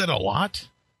 Do they do that a lot?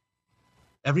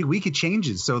 Every week it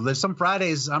changes. So there's some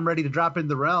Fridays I'm ready to drop into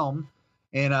the Realm.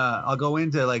 And I'll go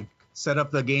into, like, set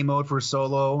up the game mode for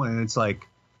solo. And it's like,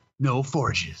 no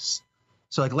forges.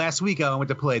 So, like, last week I went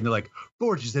to play. And they're like,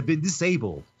 forges have been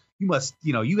disabled. You must,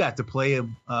 you have to play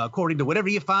according to whatever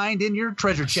you find in your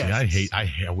treasure chest. I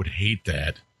would hate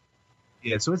that.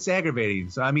 Yeah, so it's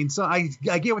aggravating. So I mean,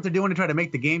 I get what they're doing to try to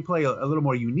make the gameplay a little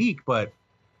more unique, but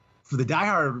for the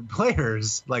diehard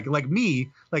players like me,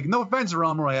 like no offense,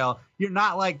 Realm Royale, you're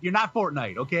not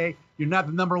Fortnite, okay? You're not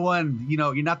the number one,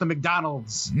 you're not the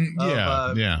McDonald's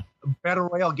of Battle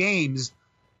Royale games.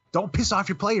 Don't piss off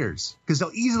your players because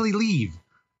they'll easily leave.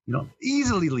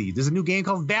 Easily leave. There's a new game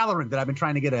called Valorant that I've been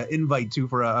trying to get an invite to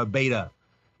for a beta.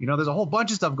 There's a whole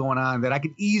bunch of stuff going on that I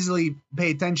could easily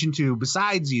pay attention to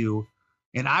besides you.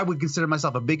 And I would consider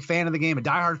myself a big fan of the game, a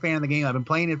diehard fan of the game. I've been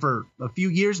playing it for a few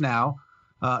years now.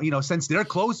 Since their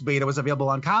closed beta was available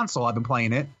on console, I've been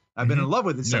playing it. I've been in love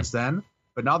with it since then.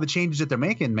 But now the changes that they're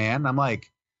making, man, I'm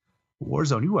like,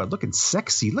 Warzone, you are looking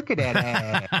sexy. Look at that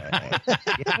ass.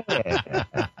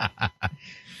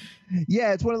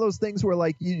 Yeah, it's one of those things where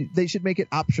like they should make it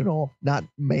optional, not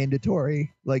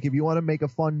mandatory. Like if you want to make a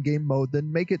fun game mode,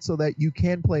 then make it so that you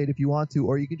can play it if you want to,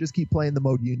 or you can just keep playing the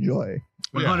mode you enjoy.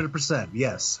 100%,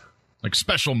 yes. Like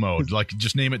special mode, like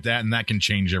just name it that, and that can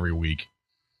change every week.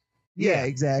 Yeah,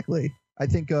 exactly. I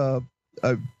think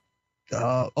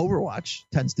Overwatch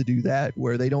tends to do that,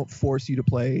 where they don't force you to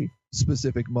play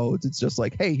specific modes. It's just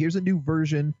like, hey, here's a new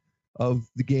version of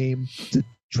the game to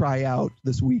try out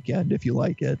this weekend if you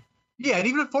like it. Yeah, and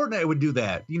even if Fortnite would do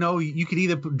that, you could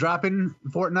either drop in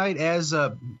Fortnite as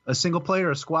a single player,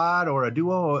 a squad, or a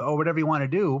duo, or whatever you want to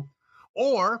do,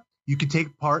 or you could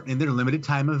take part in their limited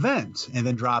time event and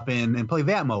then drop in and play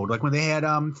that mode, like when they had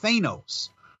Thanos.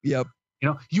 Yep.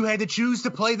 You had to choose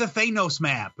to play the Thanos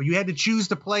map, or you had to choose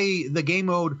to play the game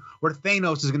mode where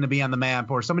Thanos is going to be on the map,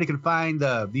 or somebody can find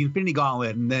the Infinity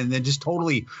Gauntlet and then just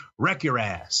totally wreck your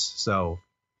ass. So,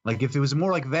 like, if it was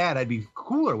more like that, I'd be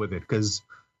cooler with it because,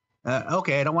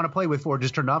 okay, I don't want to play with 4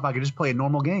 just turned off. I could just play a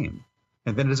normal game,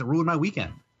 and then it doesn't ruin my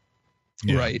weekend.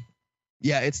 Yeah. Right.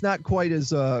 Yeah, it's not quite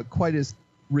as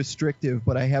restrictive,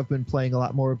 but I have been playing a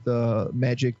lot more of the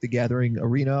Magic: The Gathering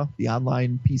Arena, the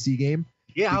online PC game.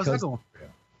 Yeah, how's that going?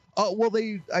 Well,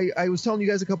 I was telling you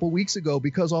guys a couple of weeks ago,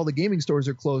 because all the gaming stores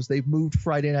are closed, they've moved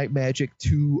Friday Night Magic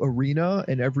to Arena,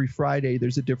 and every Friday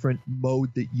there's a different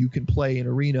mode that you can play in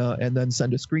Arena, and then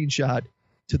send a screenshot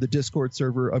to the Discord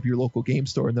server of your local game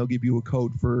store, and they'll give you a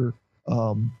code for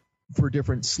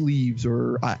different sleeves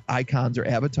or icons or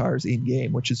avatars in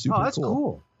game, which is super cool. Oh, that's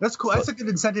cool. That's cool. That's a good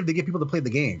incentive to get people to play the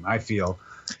game, I feel.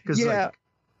 Yeah.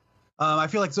 I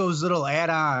feel like those little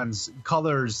add-ons,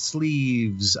 colors,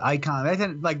 sleeves,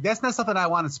 icons, that's not something I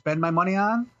want to spend my money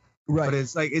on. Right.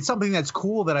 But it's something that's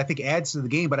cool that I think adds to the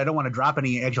game, but I don't want to drop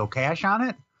any actual cash on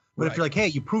it. But if you're like, hey,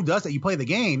 you proved us that you play the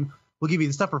game, we'll give you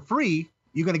the stuff for free,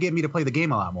 you're going to get me to play the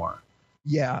game a lot more.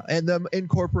 Yeah, and them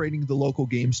incorporating the local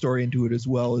game store into it as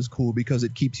well is cool because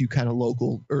it keeps you kind of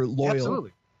local or loyal.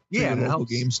 Absolutely. To your local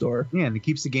game store. Yeah, and it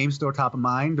keeps the game store top of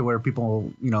mind to where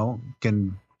people,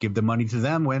 can give the money to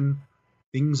them when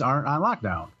things aren't on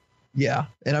lockdown. Yeah,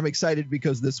 and I'm excited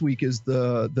because this week is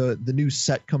the new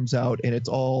set comes out, and it's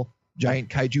all giant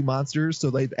kaiju monsters. So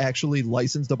they've actually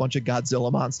licensed a bunch of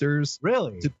Godzilla monsters.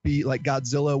 Really? To be like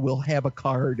Godzilla will have a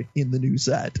card in the new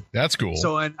set. That's cool.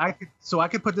 So I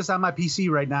could put this on my PC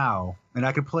right now, and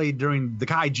I could play during the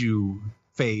kaiju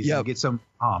phase and get some.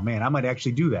 Oh man, I might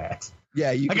actually do that.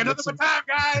 Yeah, I got nothing but time,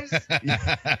 guys.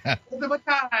 Nothing but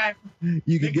time.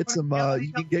 You can get some.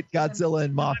 You can get Godzilla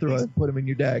and Mothra and put them in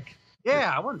your deck. Yeah,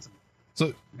 I want some.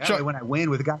 So Chuck, when I win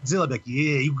with Godzilla, like,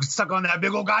 yeah, you stuck on that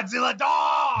big old Godzilla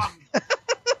dog.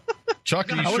 Chuck,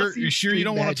 you sure you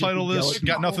don't want to title this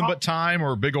 "Got Nothing But Time"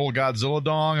 or "Big Old Godzilla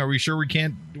Dong"? Are we sure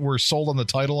we're sold on the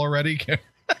title already?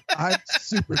 I'm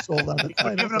super sold on the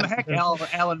title. Giving them heck,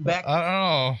 Alan Beck. I don't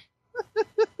know.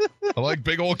 I like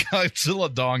 "Big Old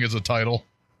Godzilla Dong" as a title.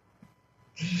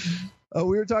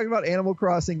 We were talking about Animal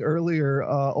Crossing earlier.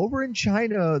 Over in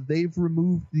China, they've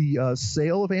removed the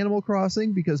sale of Animal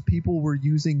Crossing because people were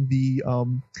using the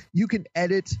you can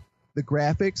edit the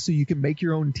graphics so you can make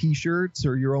your own T-shirts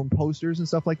or your own posters and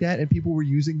stuff like that, and people were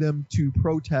using them to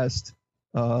protest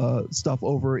stuff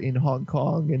over in Hong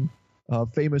Kong.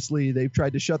 And famously, they've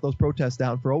tried to shut those protests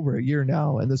down for over a year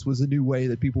now, and this was a new way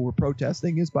that people were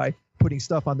protesting is by putting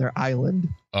stuff on their island.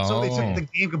 So they took the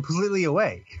game completely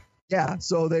away. Yeah,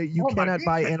 so you cannot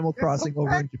buy Animal Crossing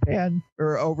over in Japan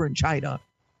or over in China.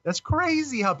 That's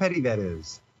crazy how petty that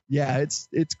is. Yeah,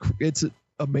 it's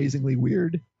amazingly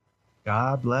weird.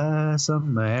 God bless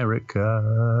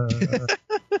America.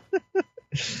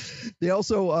 They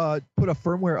also put a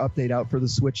firmware update out for the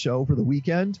Switch over the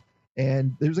weekend,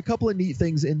 and there's a couple of neat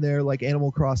things in there like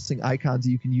Animal Crossing icons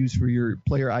that you can use for your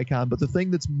player icon. But the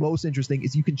thing that's most interesting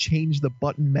is you can change the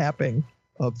button mapping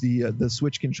of the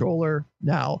Switch controller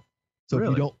now. So if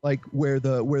you don't like where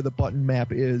the button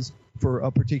map is for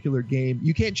a particular game,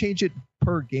 you can't change it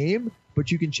per game, but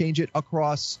you can change it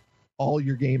across all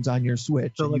your games on your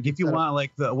Switch. So like if you want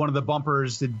like one of the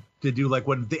bumpers to do like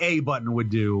what the A button would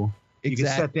do, you can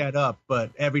set that up.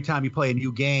 But every time you play a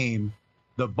new game,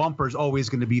 the bumper's always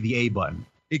going to be the A button.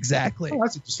 Exactly. Oh,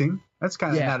 that's interesting. That's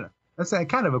kind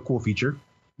of a cool feature.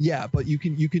 Yeah, but you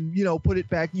can put it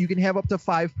back. You can have up to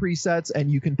 5 presets,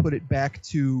 and you can put it back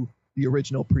to the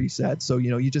original preset. So,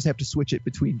 you just have to switch it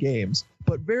between games.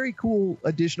 But very cool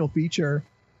additional feature.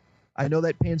 I know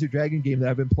that Panzer Dragon game that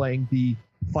I've been playing, the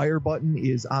fire button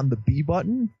is on the B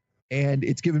button, and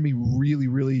it's given me really,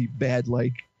 really bad,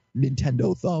 like,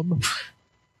 Nintendo thumb.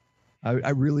 I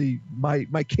really,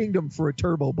 my kingdom for a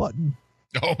turbo button.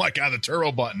 Oh my God, the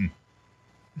turbo button.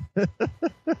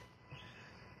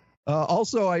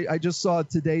 Also, I just saw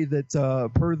today that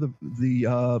per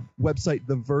the website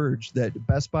The Verge that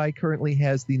Best Buy currently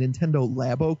has the Nintendo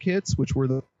Labo kits, which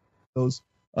were those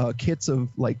kits of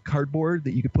like cardboard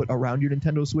that you could put around your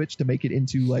Nintendo Switch to make it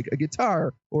into like a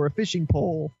guitar or a fishing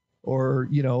pole or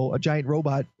a giant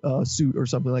robot suit or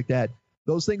something like that.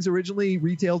 Those things originally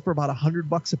retailed for about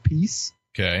 $100 a piece.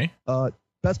 Okay.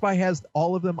 Best Buy has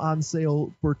all of them on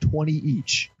sale for $20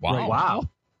 each. Wow! Right wow! now.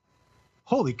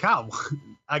 Holy cow!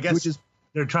 I guess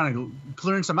they're trying to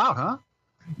clearance them out, huh?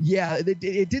 Yeah,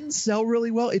 it didn't sell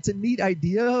really well. It's a neat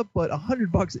idea, but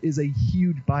 $100 is a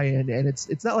huge buy-in, and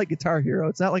it's not like Guitar Hero.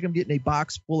 It's not like I'm getting a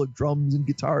box full of drums and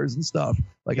guitars and stuff.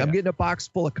 Like I'm getting a box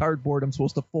full of cardboard I'm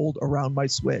supposed to fold around my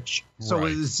Switch. So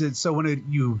when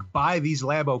you buy these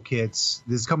Labo kits,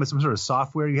 does it come with some sort of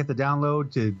software you have to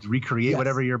download to recreate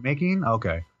whatever you're making?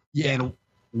 Okay. Yeah. And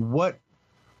what's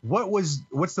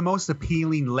the most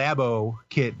appealing Labo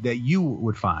kit that you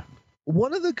would find?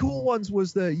 One of the cool ones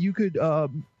was that you could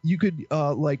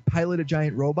like pilot a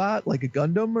giant robot like a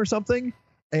Gundam or something,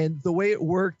 and the way it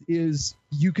worked is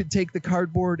you could take the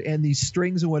cardboard and these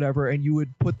strings and whatever, and you would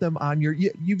put them on your.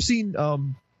 You've seen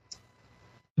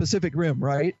Pacific Rim,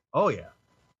 right? Oh yeah.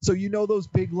 So those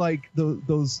big like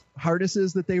those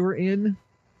harnesses that they were in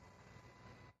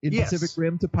Pacific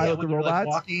Rim to pilot the robots. Like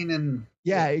walking and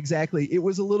yeah, exactly. It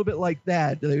was a little bit like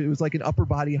that. It was like an upper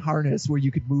body harness where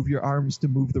you could move your arms to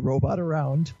move the robot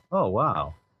around. Oh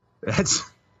wow, that's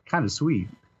kind of sweet.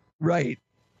 Right.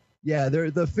 Yeah,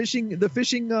 the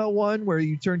fishing one where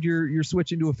you turned your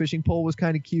Switch into a fishing pole was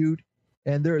kind of cute.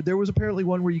 And there was apparently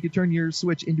one where you could turn your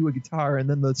Switch into a guitar, and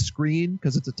then the screen,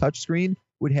 because it's a touch screen,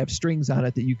 would have strings on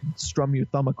it that you could strum your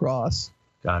thumb across.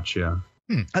 Gotcha.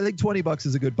 I think $20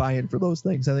 is a good buy-in for those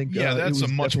things. I think that's a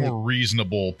much more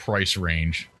reasonable price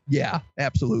range. Yeah,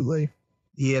 absolutely.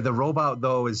 Yeah, the robot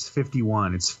though is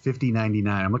 $51. It's $50.99.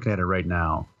 I'm looking at it right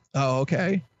now. Oh,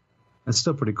 okay. That's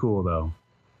still pretty cool though.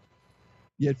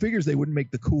 Yeah, it figures they wouldn't make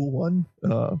the cool one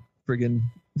friggin'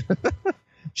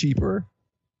 cheaper.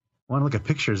 I want to look at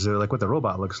pictures of like what the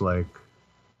robot looks like,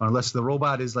 unless the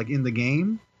robot is like in the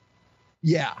game.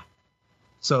 Yeah.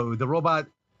 So the robot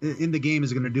in the game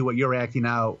is going to do what you're acting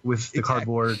out with the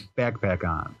cardboard backpack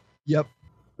on. Yep.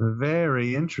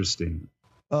 Very interesting.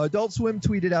 Adult Swim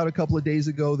tweeted out a couple of days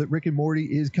ago that Rick and Morty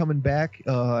is coming back.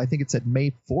 I think it said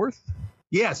May 4th.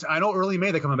 Yes, I know early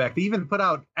May they're coming back. They even put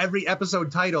out every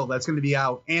episode title that's going to be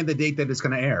out and the date that it's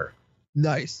going to air.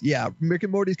 Nice. Yeah. Rick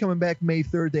and Morty's coming back May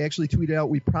 3rd. They actually tweeted out,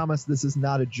 "We promise this is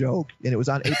not a joke." And it was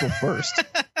on April 1st. So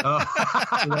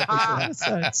that makes a lot of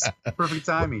sense. Perfect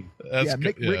timing.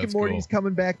 Rick and Morty's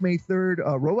coming back May 3rd.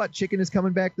 Robot Chicken is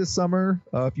coming back this summer.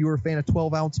 If you were a fan of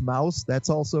 12-Ounce Mouse, that's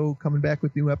also coming back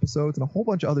with new episodes and a whole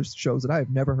bunch of other shows that I have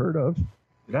never heard of.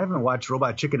 I haven't watched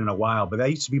Robot Chicken in a while, but that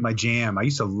used to be my jam. I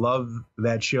used to love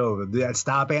that show. That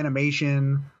stop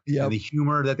animation, and the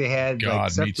humor that they had.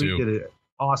 God, me too. Did an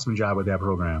awesome job with that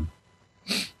program.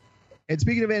 And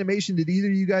speaking of animation, did either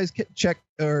of you guys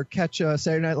catch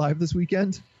Saturday Night Live this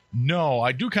weekend? No,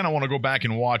 I do kind of want to go back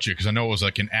and watch it because I know it was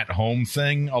like an at-home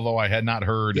thing, although I had not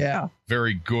heard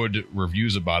very good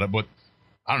reviews about it. But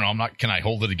I don't know. Can I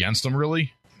hold it against them,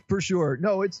 really? For sure.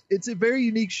 No, it's a very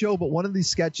unique show, but one of these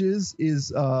sketches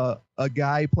is a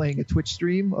guy playing a Twitch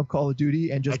stream of Call of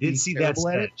Duty and just I did see that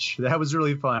sketch. That was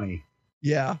really funny.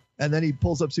 Yeah, and then he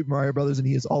pulls up Super Mario Brothers, and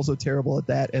he is also terrible at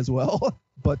that as well.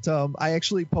 But I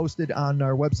actually posted on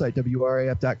our website,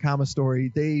 WRIF.com, a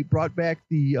story. They brought back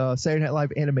the Saturday Night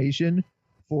Live animation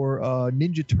for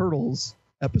Ninja Turtles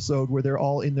episode where they're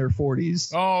all in their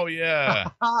 40s. Oh, yeah.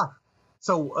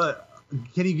 So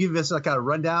can you give us like a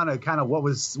rundown of kind of what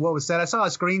was said? I saw a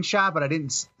screenshot, but I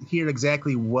didn't hear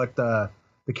exactly what the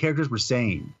characters were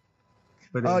saying.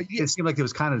 But it seemed like it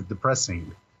was kind of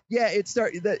depressing. Yeah, it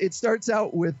starts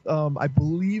out with I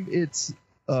believe it's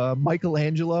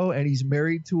Michelangelo, and he's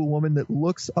married to a woman that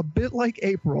looks a bit like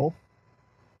April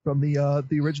from the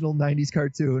original 90s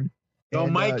cartoon. Oh,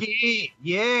 Mikey,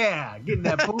 getting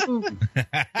that boom.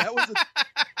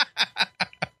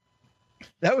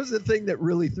 That was the thing that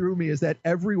really threw me, is that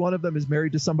every one of them is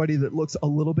married to somebody that looks a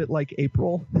little bit like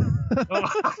April.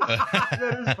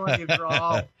 That is funny,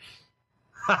 bro.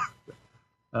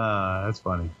 That's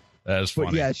funny. That is funny.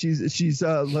 But yeah, she's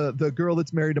the girl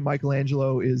that's married to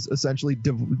Michelangelo is essentially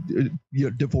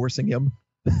divorcing him,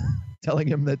 telling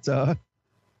him that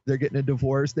they're getting a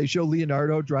divorce. They show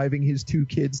Leonardo driving his two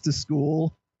kids to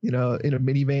school, in a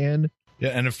minivan. Yeah,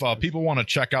 and if people want to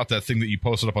check out that thing that you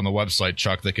posted up on the website,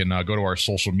 Chuck, they can go to our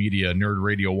social media,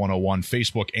 Nerdradio 101,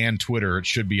 Facebook and Twitter. It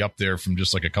should be up there from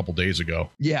just like a couple days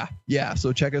ago. Yeah.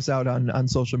 So check us out on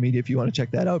social media if you want to check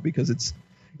that out, because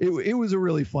it was a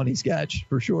really funny sketch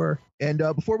for sure. And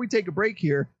before we take a break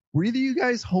here, were either of you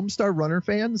guys Homestar Runner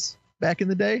fans back in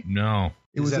the day? No.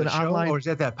 It was an online, or is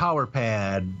that Power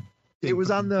Pad? It was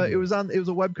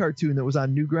a web cartoon that was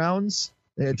on Newgrounds.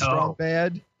 They had Strong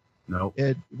Bad. No.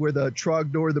 Where the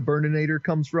Trogdor, the Burninator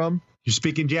comes from. You're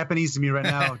speaking Japanese to me right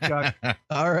now, Chuck.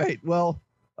 All right. Well,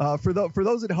 for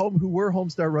those at home who were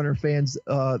Homestar Runner fans,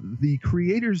 the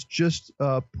creators just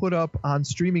put up on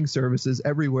streaming services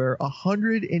everywhere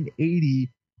 180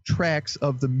 tracks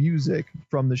of the music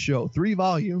from the show. 3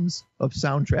 volumes of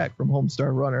soundtrack from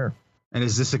Homestar Runner. And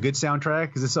is this a good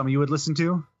soundtrack? Is this something you would listen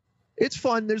to? It's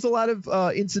fun. There's a lot of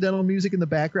incidental music in the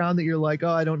background that you're like, oh,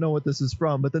 I don't know what this is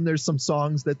from. But then there's some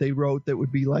songs that they wrote that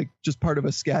would be like just part of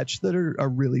a sketch that are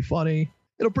really funny.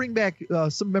 It'll bring back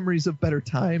some memories of better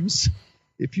times,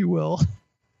 if you will.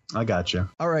 I got you.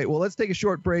 All right. Well, let's take a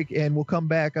short break and we'll come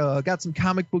back. Got some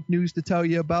comic book news to tell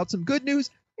you about, some good news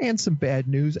and some bad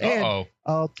news. And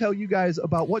I'll tell you guys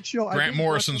about what show. Grant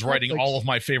Morrison's writing all of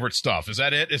my favorite stuff. Is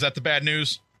that it? Is that the bad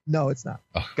news? No, it's not.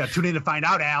 Oh. Got to tune in to find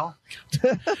out, Al.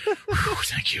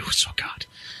 Thank you. So God.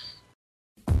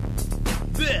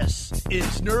 This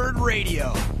is Nerd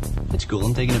Radio. It's cool.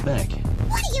 I'm taking it back.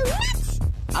 What are you, nuts?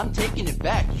 I'm taking it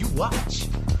back. You watch.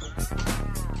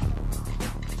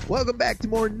 Welcome back to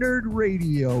more Nerd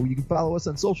Radio. You can follow us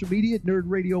on social media at Nerd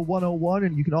Radio 101,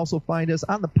 and you can also find us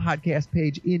on the podcast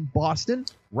page in Boston.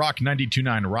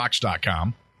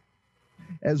 Rock929rocks.com.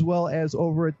 As well as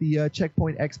over at the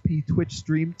Checkpoint XP Twitch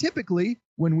stream. Typically,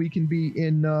 when we can be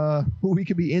in the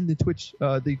Twitch,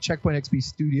 the Checkpoint XP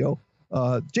studio.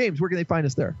 James, where can they find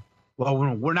us there? Well,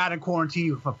 we're not in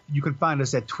quarantine. You can find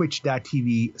us at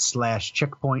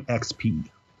twitch.tv/checkpointxp.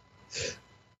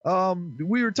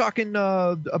 We were talking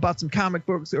about some comic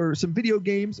books or some video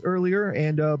games earlier,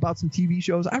 and about some TV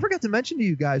shows. I forgot to mention to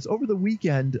you guys over the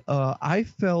weekend, I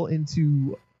fell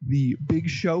into the Big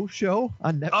Show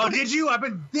on Netflix. Oh, did you? I've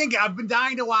been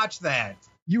dying to watch that.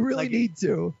 You really need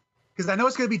to, because I know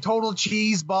it's gonna be total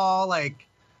cheese ball, like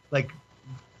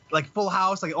Full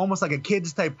House, like almost like a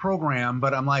kids type program.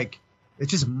 But I'm like, it's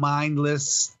just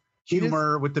mindless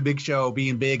humor with the Big Show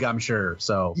being big, I'm sure.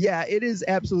 So yeah, it is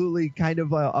absolutely kind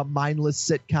of a mindless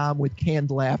sitcom with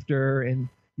canned laughter and,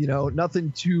 you know,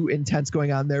 nothing too intense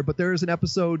going on there. But there is an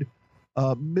episode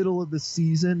middle of the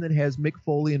season that has Mick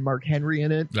Foley and Mark Henry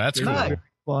in it. That's cool. Very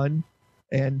fun.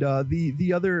 And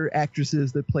the other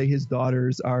actresses that play his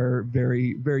daughters are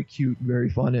very, very cute and very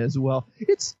fun as well.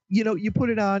 It's, you know, you put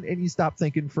it on and you stop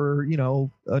thinking for, you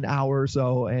know, an hour or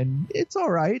so, and it's all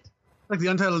right. Like the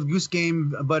Untitled Goose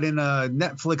Game, but in a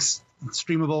Netflix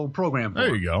streamable program.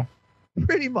 There you go.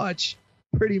 Pretty much.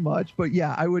 But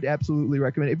yeah, I would absolutely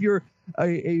recommend it. If you're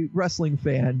a wrestling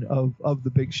fan of the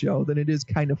Big Show, then it is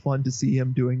kind of fun to see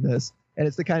him doing this. And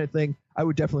it's the kind of thing I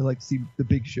would definitely like to see the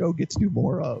Big Show get to do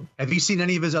more of. Have you seen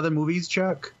any of his other movies,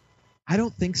 Chuck? I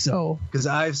don't think so. Because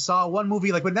I saw one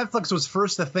movie, like when Netflix was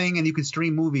first a thing and you could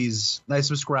stream movies, I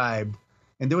subscribed.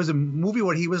 And there was a movie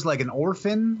where he was like an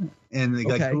orphan and he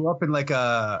like grew up in like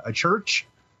a church.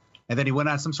 And then he went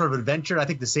on some sort of adventure, I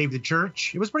think, to save the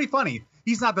church. It was pretty funny.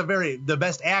 He's not the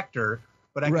best actor,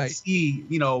 but I can see,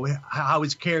 you know, how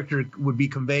his character would be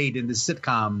conveyed in this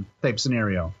sitcom type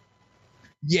scenario.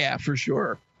 Yeah, for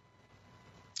sure.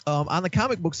 On the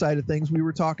comic book side of things, we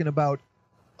were talking about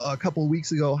a couple of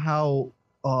weeks ago how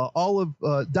all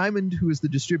of Diamond, who is the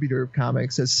distributor of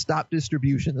comics, has stopped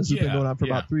distribution. This has been going on for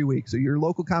about 3 weeks. So your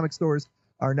local comic stores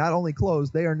are not only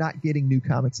closed, they are not getting new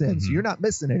comics in. So you're not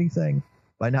missing anything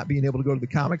by not being able to go to the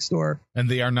comic store. And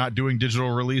they are not doing digital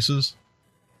releases?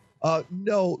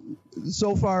 No.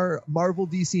 So far, Marvel,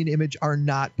 DC, and Image are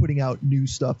not putting out new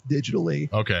stuff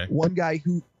digitally. Okay. One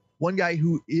guy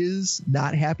who is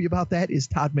not happy about that is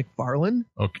Todd McFarlane.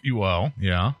 Okay. Well,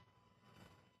 yeah.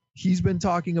 He's been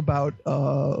talking about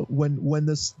when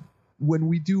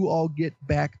we do all get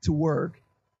back to work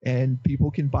and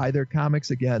people can buy their comics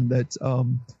again, that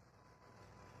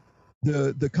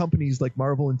the companies like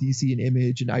Marvel and DC and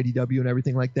Image and IDW and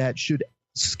everything like that should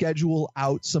schedule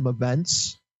out some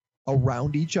events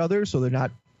around each other so they're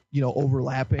not, you know,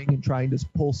 overlapping and trying to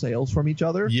pull sales from each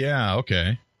other. Yeah,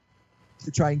 okay.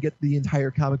 To try and get the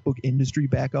entire comic book industry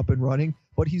back up and running.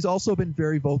 But he's also been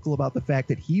very vocal about the fact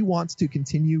that he wants to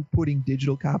continue putting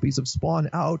digital copies of Spawn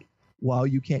out while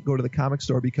you can't go to the comic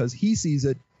store, because he sees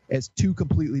it as two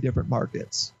completely different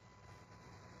markets.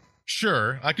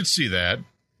 Sure, I could see that.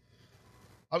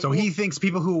 So he thinks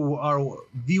people who are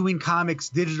viewing comics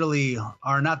digitally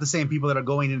are not the same people that are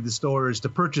going into the stores to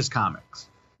purchase comics.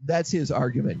 That's his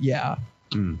argument, yeah.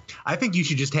 I think you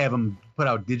should just have them put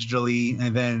out digitally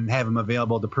and then have them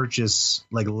available to purchase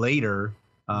like later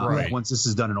once this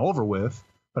is done and over with.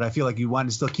 But I feel like you want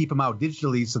to still keep them out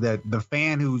digitally so that the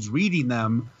fan who's reading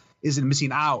them isn't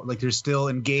missing out. Like they're still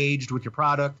engaged with your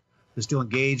product. They're still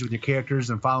engaged with your characters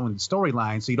and following the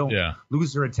storyline, so you don't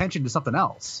lose their attention to something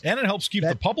else. And it helps keep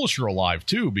the publisher alive,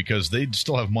 too, because they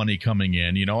still have money coming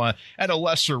in, you know, at a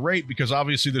lesser rate, because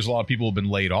obviously there's a lot of people who have been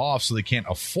laid off, so they can't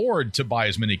afford to buy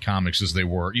as many comics as they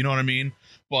were. You know what I mean?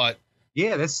 But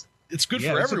yeah, it's good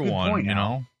for everyone, you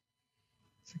know?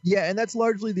 Yeah, and that's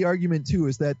largely the argument, too,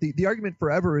 is that the argument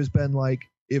forever has been like,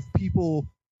 if people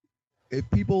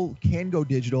can go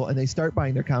digital and they start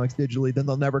buying their comics digitally, then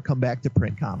they'll never come back to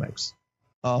print comics.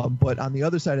 But on the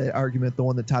other side of that argument, the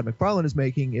one that Todd McFarlane is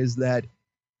making is the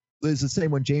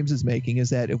same one James is making, is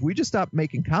that if we just stop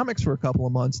making comics for a couple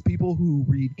of months, people who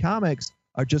read comics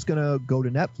are just going to go to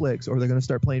Netflix or they're going to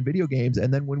start playing video games.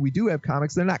 And then when we do have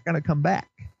comics, they're not going to come back.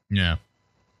 Yeah.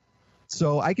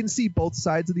 So I can see both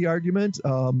sides of the argument.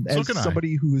 As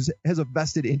somebody who has a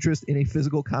vested interest in a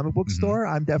physical comic book store,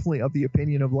 I'm definitely of the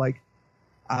opinion of like,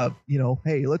 you know,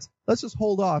 hey, let's just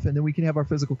hold off and then we can have our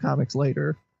physical comics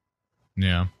later.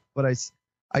 Yeah. But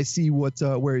I see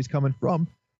where he's coming from.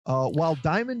 While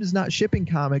Diamond is not shipping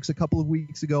comics, a couple of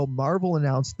weeks ago, Marvel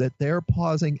announced that they're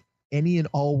pausing any and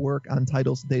all work on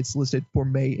titles they solicited for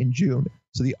May and June.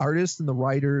 So the artists and the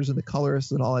writers and the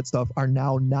colorists and all that stuff are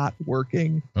now not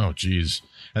working. Oh, geez.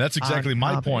 And that's exactly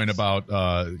my point about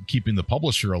keeping the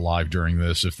publisher alive during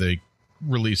this if they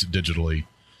release it digitally.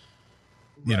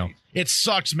 You know, it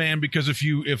sucks, man, because if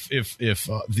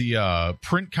the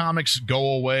print comics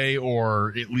go away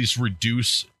or at least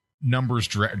reduce numbers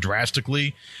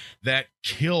drastically, that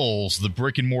kills the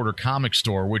brick and mortar comic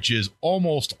store, which is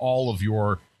almost all of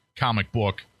your comic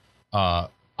book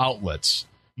outlets.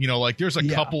 You know, like there's a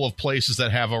couple of places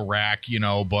that have a rack, you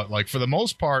know, but like for the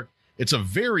most part, it's a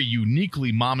very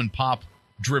uniquely mom and pop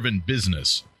driven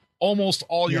business. Almost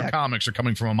all your comics are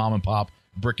coming from a mom and pop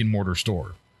brick and mortar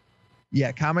store.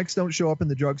 Yeah, comics don't show up in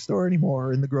the drugstore anymore,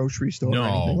 or in the grocery store, or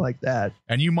anything like that.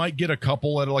 And you might get a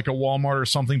couple at like a Walmart or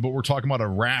something, but we're talking about a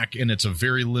rack, and it's a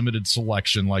very limited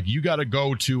selection. Like you got to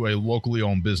go to a locally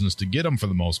owned business to get them for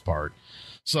the most part.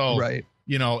 So,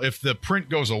 you know, if the print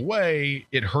goes away,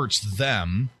 it hurts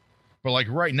them. But like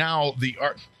right now, the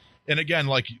art, and again,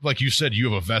 like you said,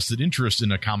 you have a vested interest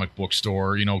in a comic book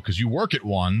store, you know, because you work at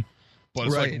one. But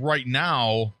it's like right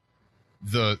now,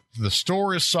 the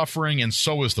store is suffering, and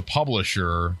so is the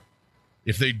publisher.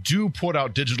 If they do put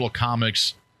out digital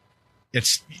comics,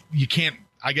 you can't,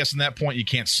 I guess in that point you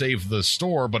can't save the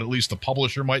store, but at least the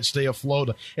publisher might stay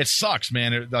afloat. It sucks,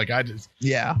 man.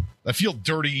 I feel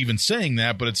dirty even saying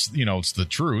that, but it's, you know, it's the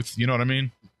truth. You know what I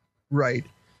mean? Right.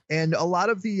 And a lot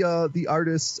of the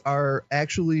artists are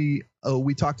actually,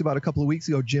 we talked about a couple of weeks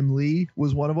ago, Jim Lee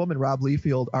was one of them, and Rob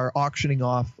Liefeld are auctioning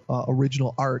off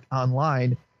original art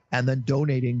online and then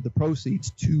donating the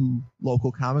proceeds to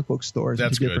local comic book stores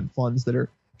and to different funds that are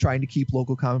trying to keep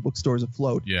local comic book stores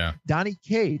afloat. Yeah. Donnie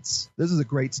Cates, this is a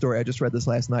great story. I just read this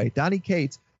last night. Donnie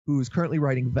Cates, who's currently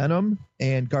writing Venom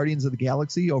and Guardians of the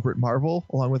Galaxy over at Marvel,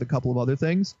 along with a couple of other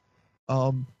things,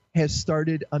 has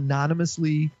started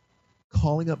anonymously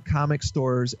calling up comic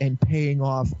stores and paying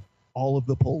off all of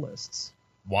the pull lists.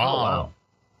 Wow.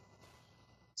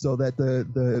 So that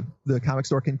the comic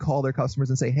store can call their customers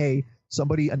and say, hey,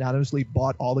 somebody anonymously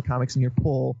bought all the comics in your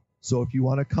pull. So if you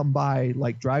want to come by,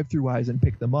 like drive-through wise, and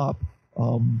pick them up,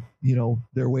 you know,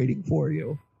 they're waiting for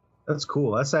you. That's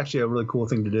cool. That's actually a really cool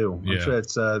thing to do. Yeah. I'm sure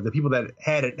it's the people that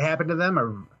had it happen to them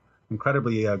are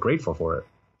incredibly grateful for it.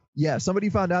 Yeah, somebody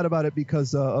found out about it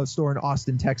because a store in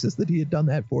Austin, Texas, that he had done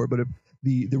that for. But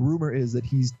the rumor is that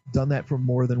he's done that for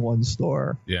more than one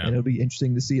store. Yeah. And it'll be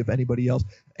interesting to see if anybody else.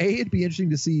 A, it'd be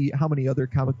interesting to see how many other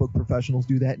comic book professionals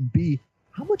do that. And B,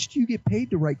 how much do you get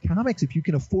paid to write comics if you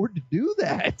can afford to do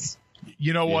that?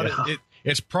 You know what? Yeah.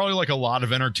 It's probably like a lot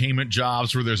of entertainment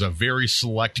jobs where there's a very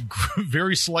select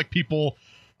people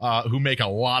who make a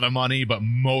lot of money, but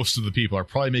most of the people are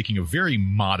probably making a very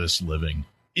modest living,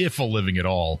 if a living at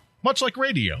all, much like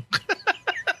radio.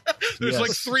 There's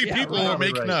like three people who are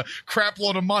making a crap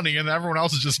load of money, and everyone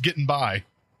else is just getting by.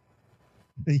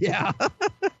 Yeah.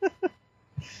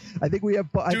 I think we have,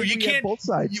 Dude, we have both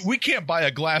sides. We can't buy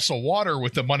a glass of water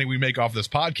with the money we make off this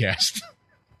podcast.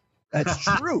 That's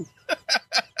true.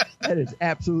 That is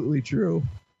absolutely true.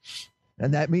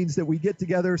 And that means that we get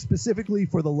together specifically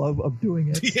for the love of doing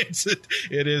it.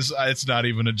 It is. It's not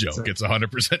even a joke. It's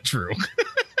 100% true.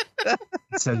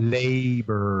 It's a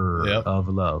labor of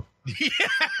love.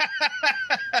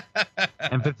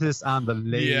 Emphasis on the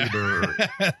labor.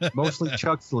 Yeah. Mostly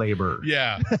Chuck's labor.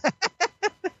 Yeah.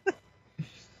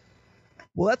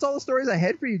 Well, that's all the stories I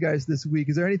had for you guys this week.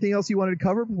 Is there anything else you wanted to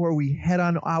cover before we head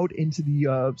on out into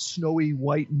the snowy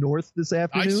white north this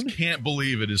afternoon? I just can't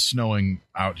believe it is snowing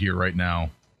out here right now.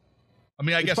 I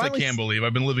mean, I guess I can believe.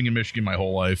 I've been living in Michigan my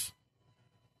whole life.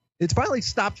 It's finally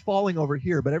stopped falling over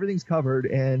here, but everything's covered,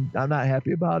 and I'm not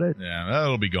happy about it. Yeah,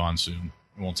 that'll be gone soon.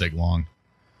 It won't take long.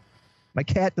 My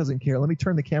cat doesn't care. Let me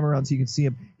turn the camera on so you can see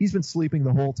him. He's been sleeping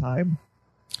the whole time.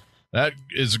 That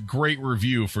is a great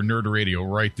review for Nerdradio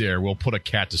right there. We'll put a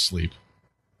cat to sleep.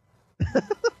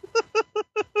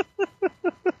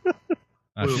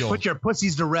 Put your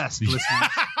pussies to rest, listeners.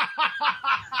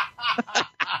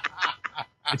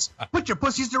 Put your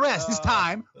pussies to rest. It's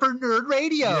time for Nerd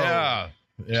Radio. Yeah.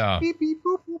 Yeah. Beep, beep,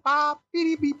 boop, boop, bop,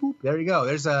 beep, beep, boop. There you go.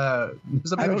 There's a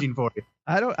messaging for you.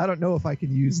 I don't know if I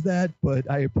can use that,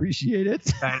 but I appreciate it.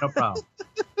 No problem.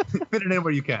 Fit it in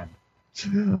where you can.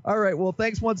 All right. Well,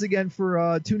 thanks once again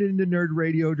for tuning into Nerd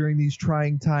Radio during these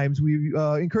trying times. We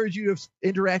encourage you to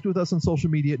interact with us on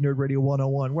social media at Nerd Radio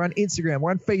 101. We're on Instagram.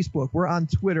 We're on Facebook. We're on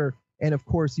Twitter. And, of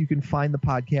course, you can find the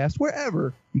podcast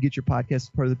wherever you get your podcast as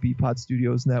part of the BPod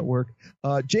Studios network.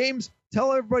 James,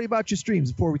 tell everybody about your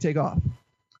streams before we take off.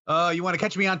 You want to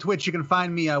catch me on Twitch, you can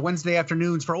find me Wednesday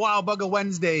afternoons for Wild Bugga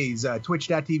Wednesdays,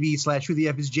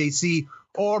 twitch.tv/whothefisjc,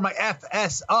 or my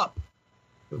FS Up,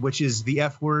 which is the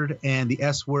F word and the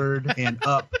S word and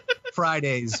up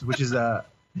Fridays, which is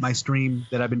my stream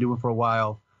that I've been doing for a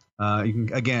while. You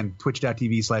can, again,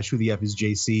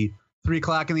 twitch.tv/whothefisjc, 3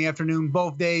 o'clock in the afternoon,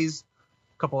 both days,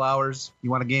 a couple hours. You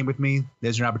want a game with me?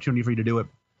 There's an opportunity for you to do it.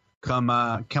 Come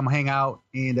hang out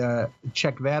and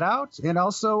check that out. And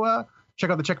also check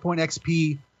out the Checkpoint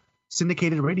XP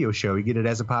syndicated radio show. You get it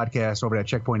as a podcast over at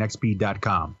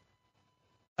checkpointxp.com.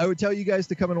 I would tell you guys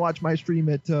to come and watch my stream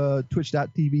at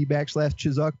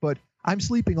twitch.tv/Chizuk, but I'm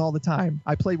sleeping all the time.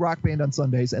 I play Rock Band on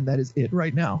Sundays, and that is it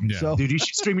right now. Yeah. So, Dude, you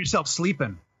should stream yourself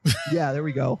sleeping. yeah, there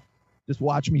we go. Just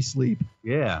watch me sleep.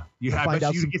 Yeah. I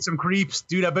bet you to get some creeps.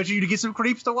 Dude, I bet you to get some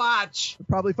creeps to watch.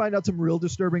 Probably find out some real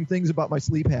disturbing things about my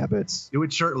sleep habits. Do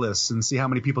it shirtless and see how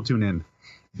many people tune in.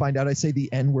 Find out I say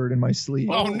the N-word in my sleep.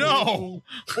 Oh, no.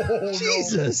 Oh,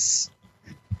 Jesus.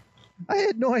 I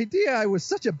had no idea I was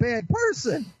such a bad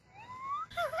person.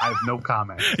 I have no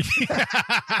comment.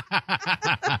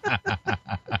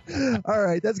 All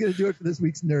right, that's going to do it for this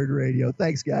week's Nerd Radio.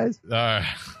 Thanks, guys. I'm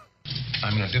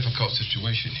in a difficult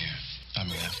situation here. I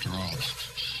mean, after all,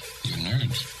 you're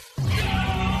nerds.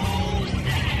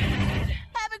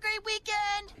 Have a great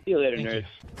weekend. See you later, nerds.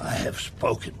 I have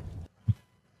spoken.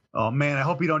 Oh, man, I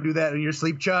hope you don't do that in your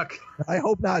sleep, Chuck. I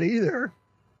hope not either.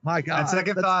 My God. And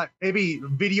second thought, maybe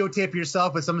videotape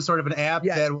yourself with some sort of an app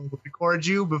that will record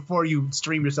you before you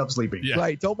stream yourself sleeping. Yeah.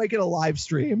 Right. Don't make it a live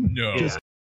stream. No. Just,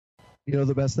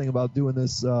 the best thing about doing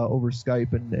this over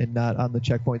Skype and not on the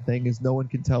checkpoint thing is no one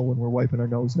can tell when we're wiping our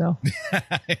nose now.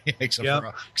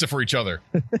 except for each other.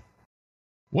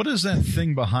 What is that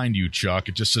thing behind you, Chuck?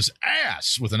 It just says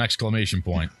ass with an exclamation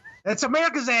point. That's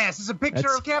America's ass. It's a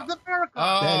picture of Captain America.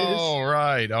 Oh,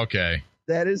 right. Okay.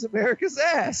 That is America's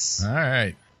ass. All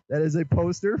right. That is a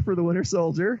poster for the Winter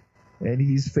Soldier, and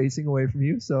he's facing away from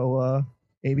you. So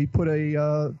Amy put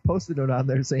a Post-it note on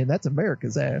there saying that's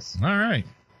America's ass. All right.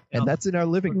 And that's in our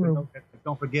living room.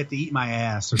 Don't forget to eat my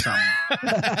ass or something.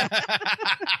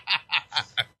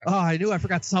 Oh, I knew I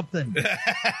forgot something.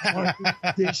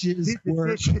 Dishes.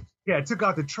 Yeah, I took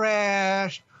out the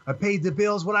trash. I paid the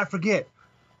bills. What'd I forget?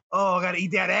 Oh, I got to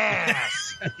eat that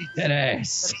ass. Eat that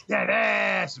ass. Eat that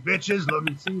ass, bitches. Let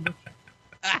me see.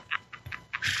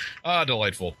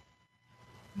 Delightful.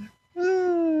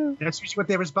 That's usually what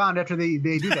they respond after they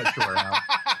do that chore.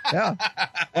 Yeah.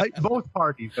 Both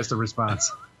parties. That's the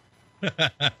response.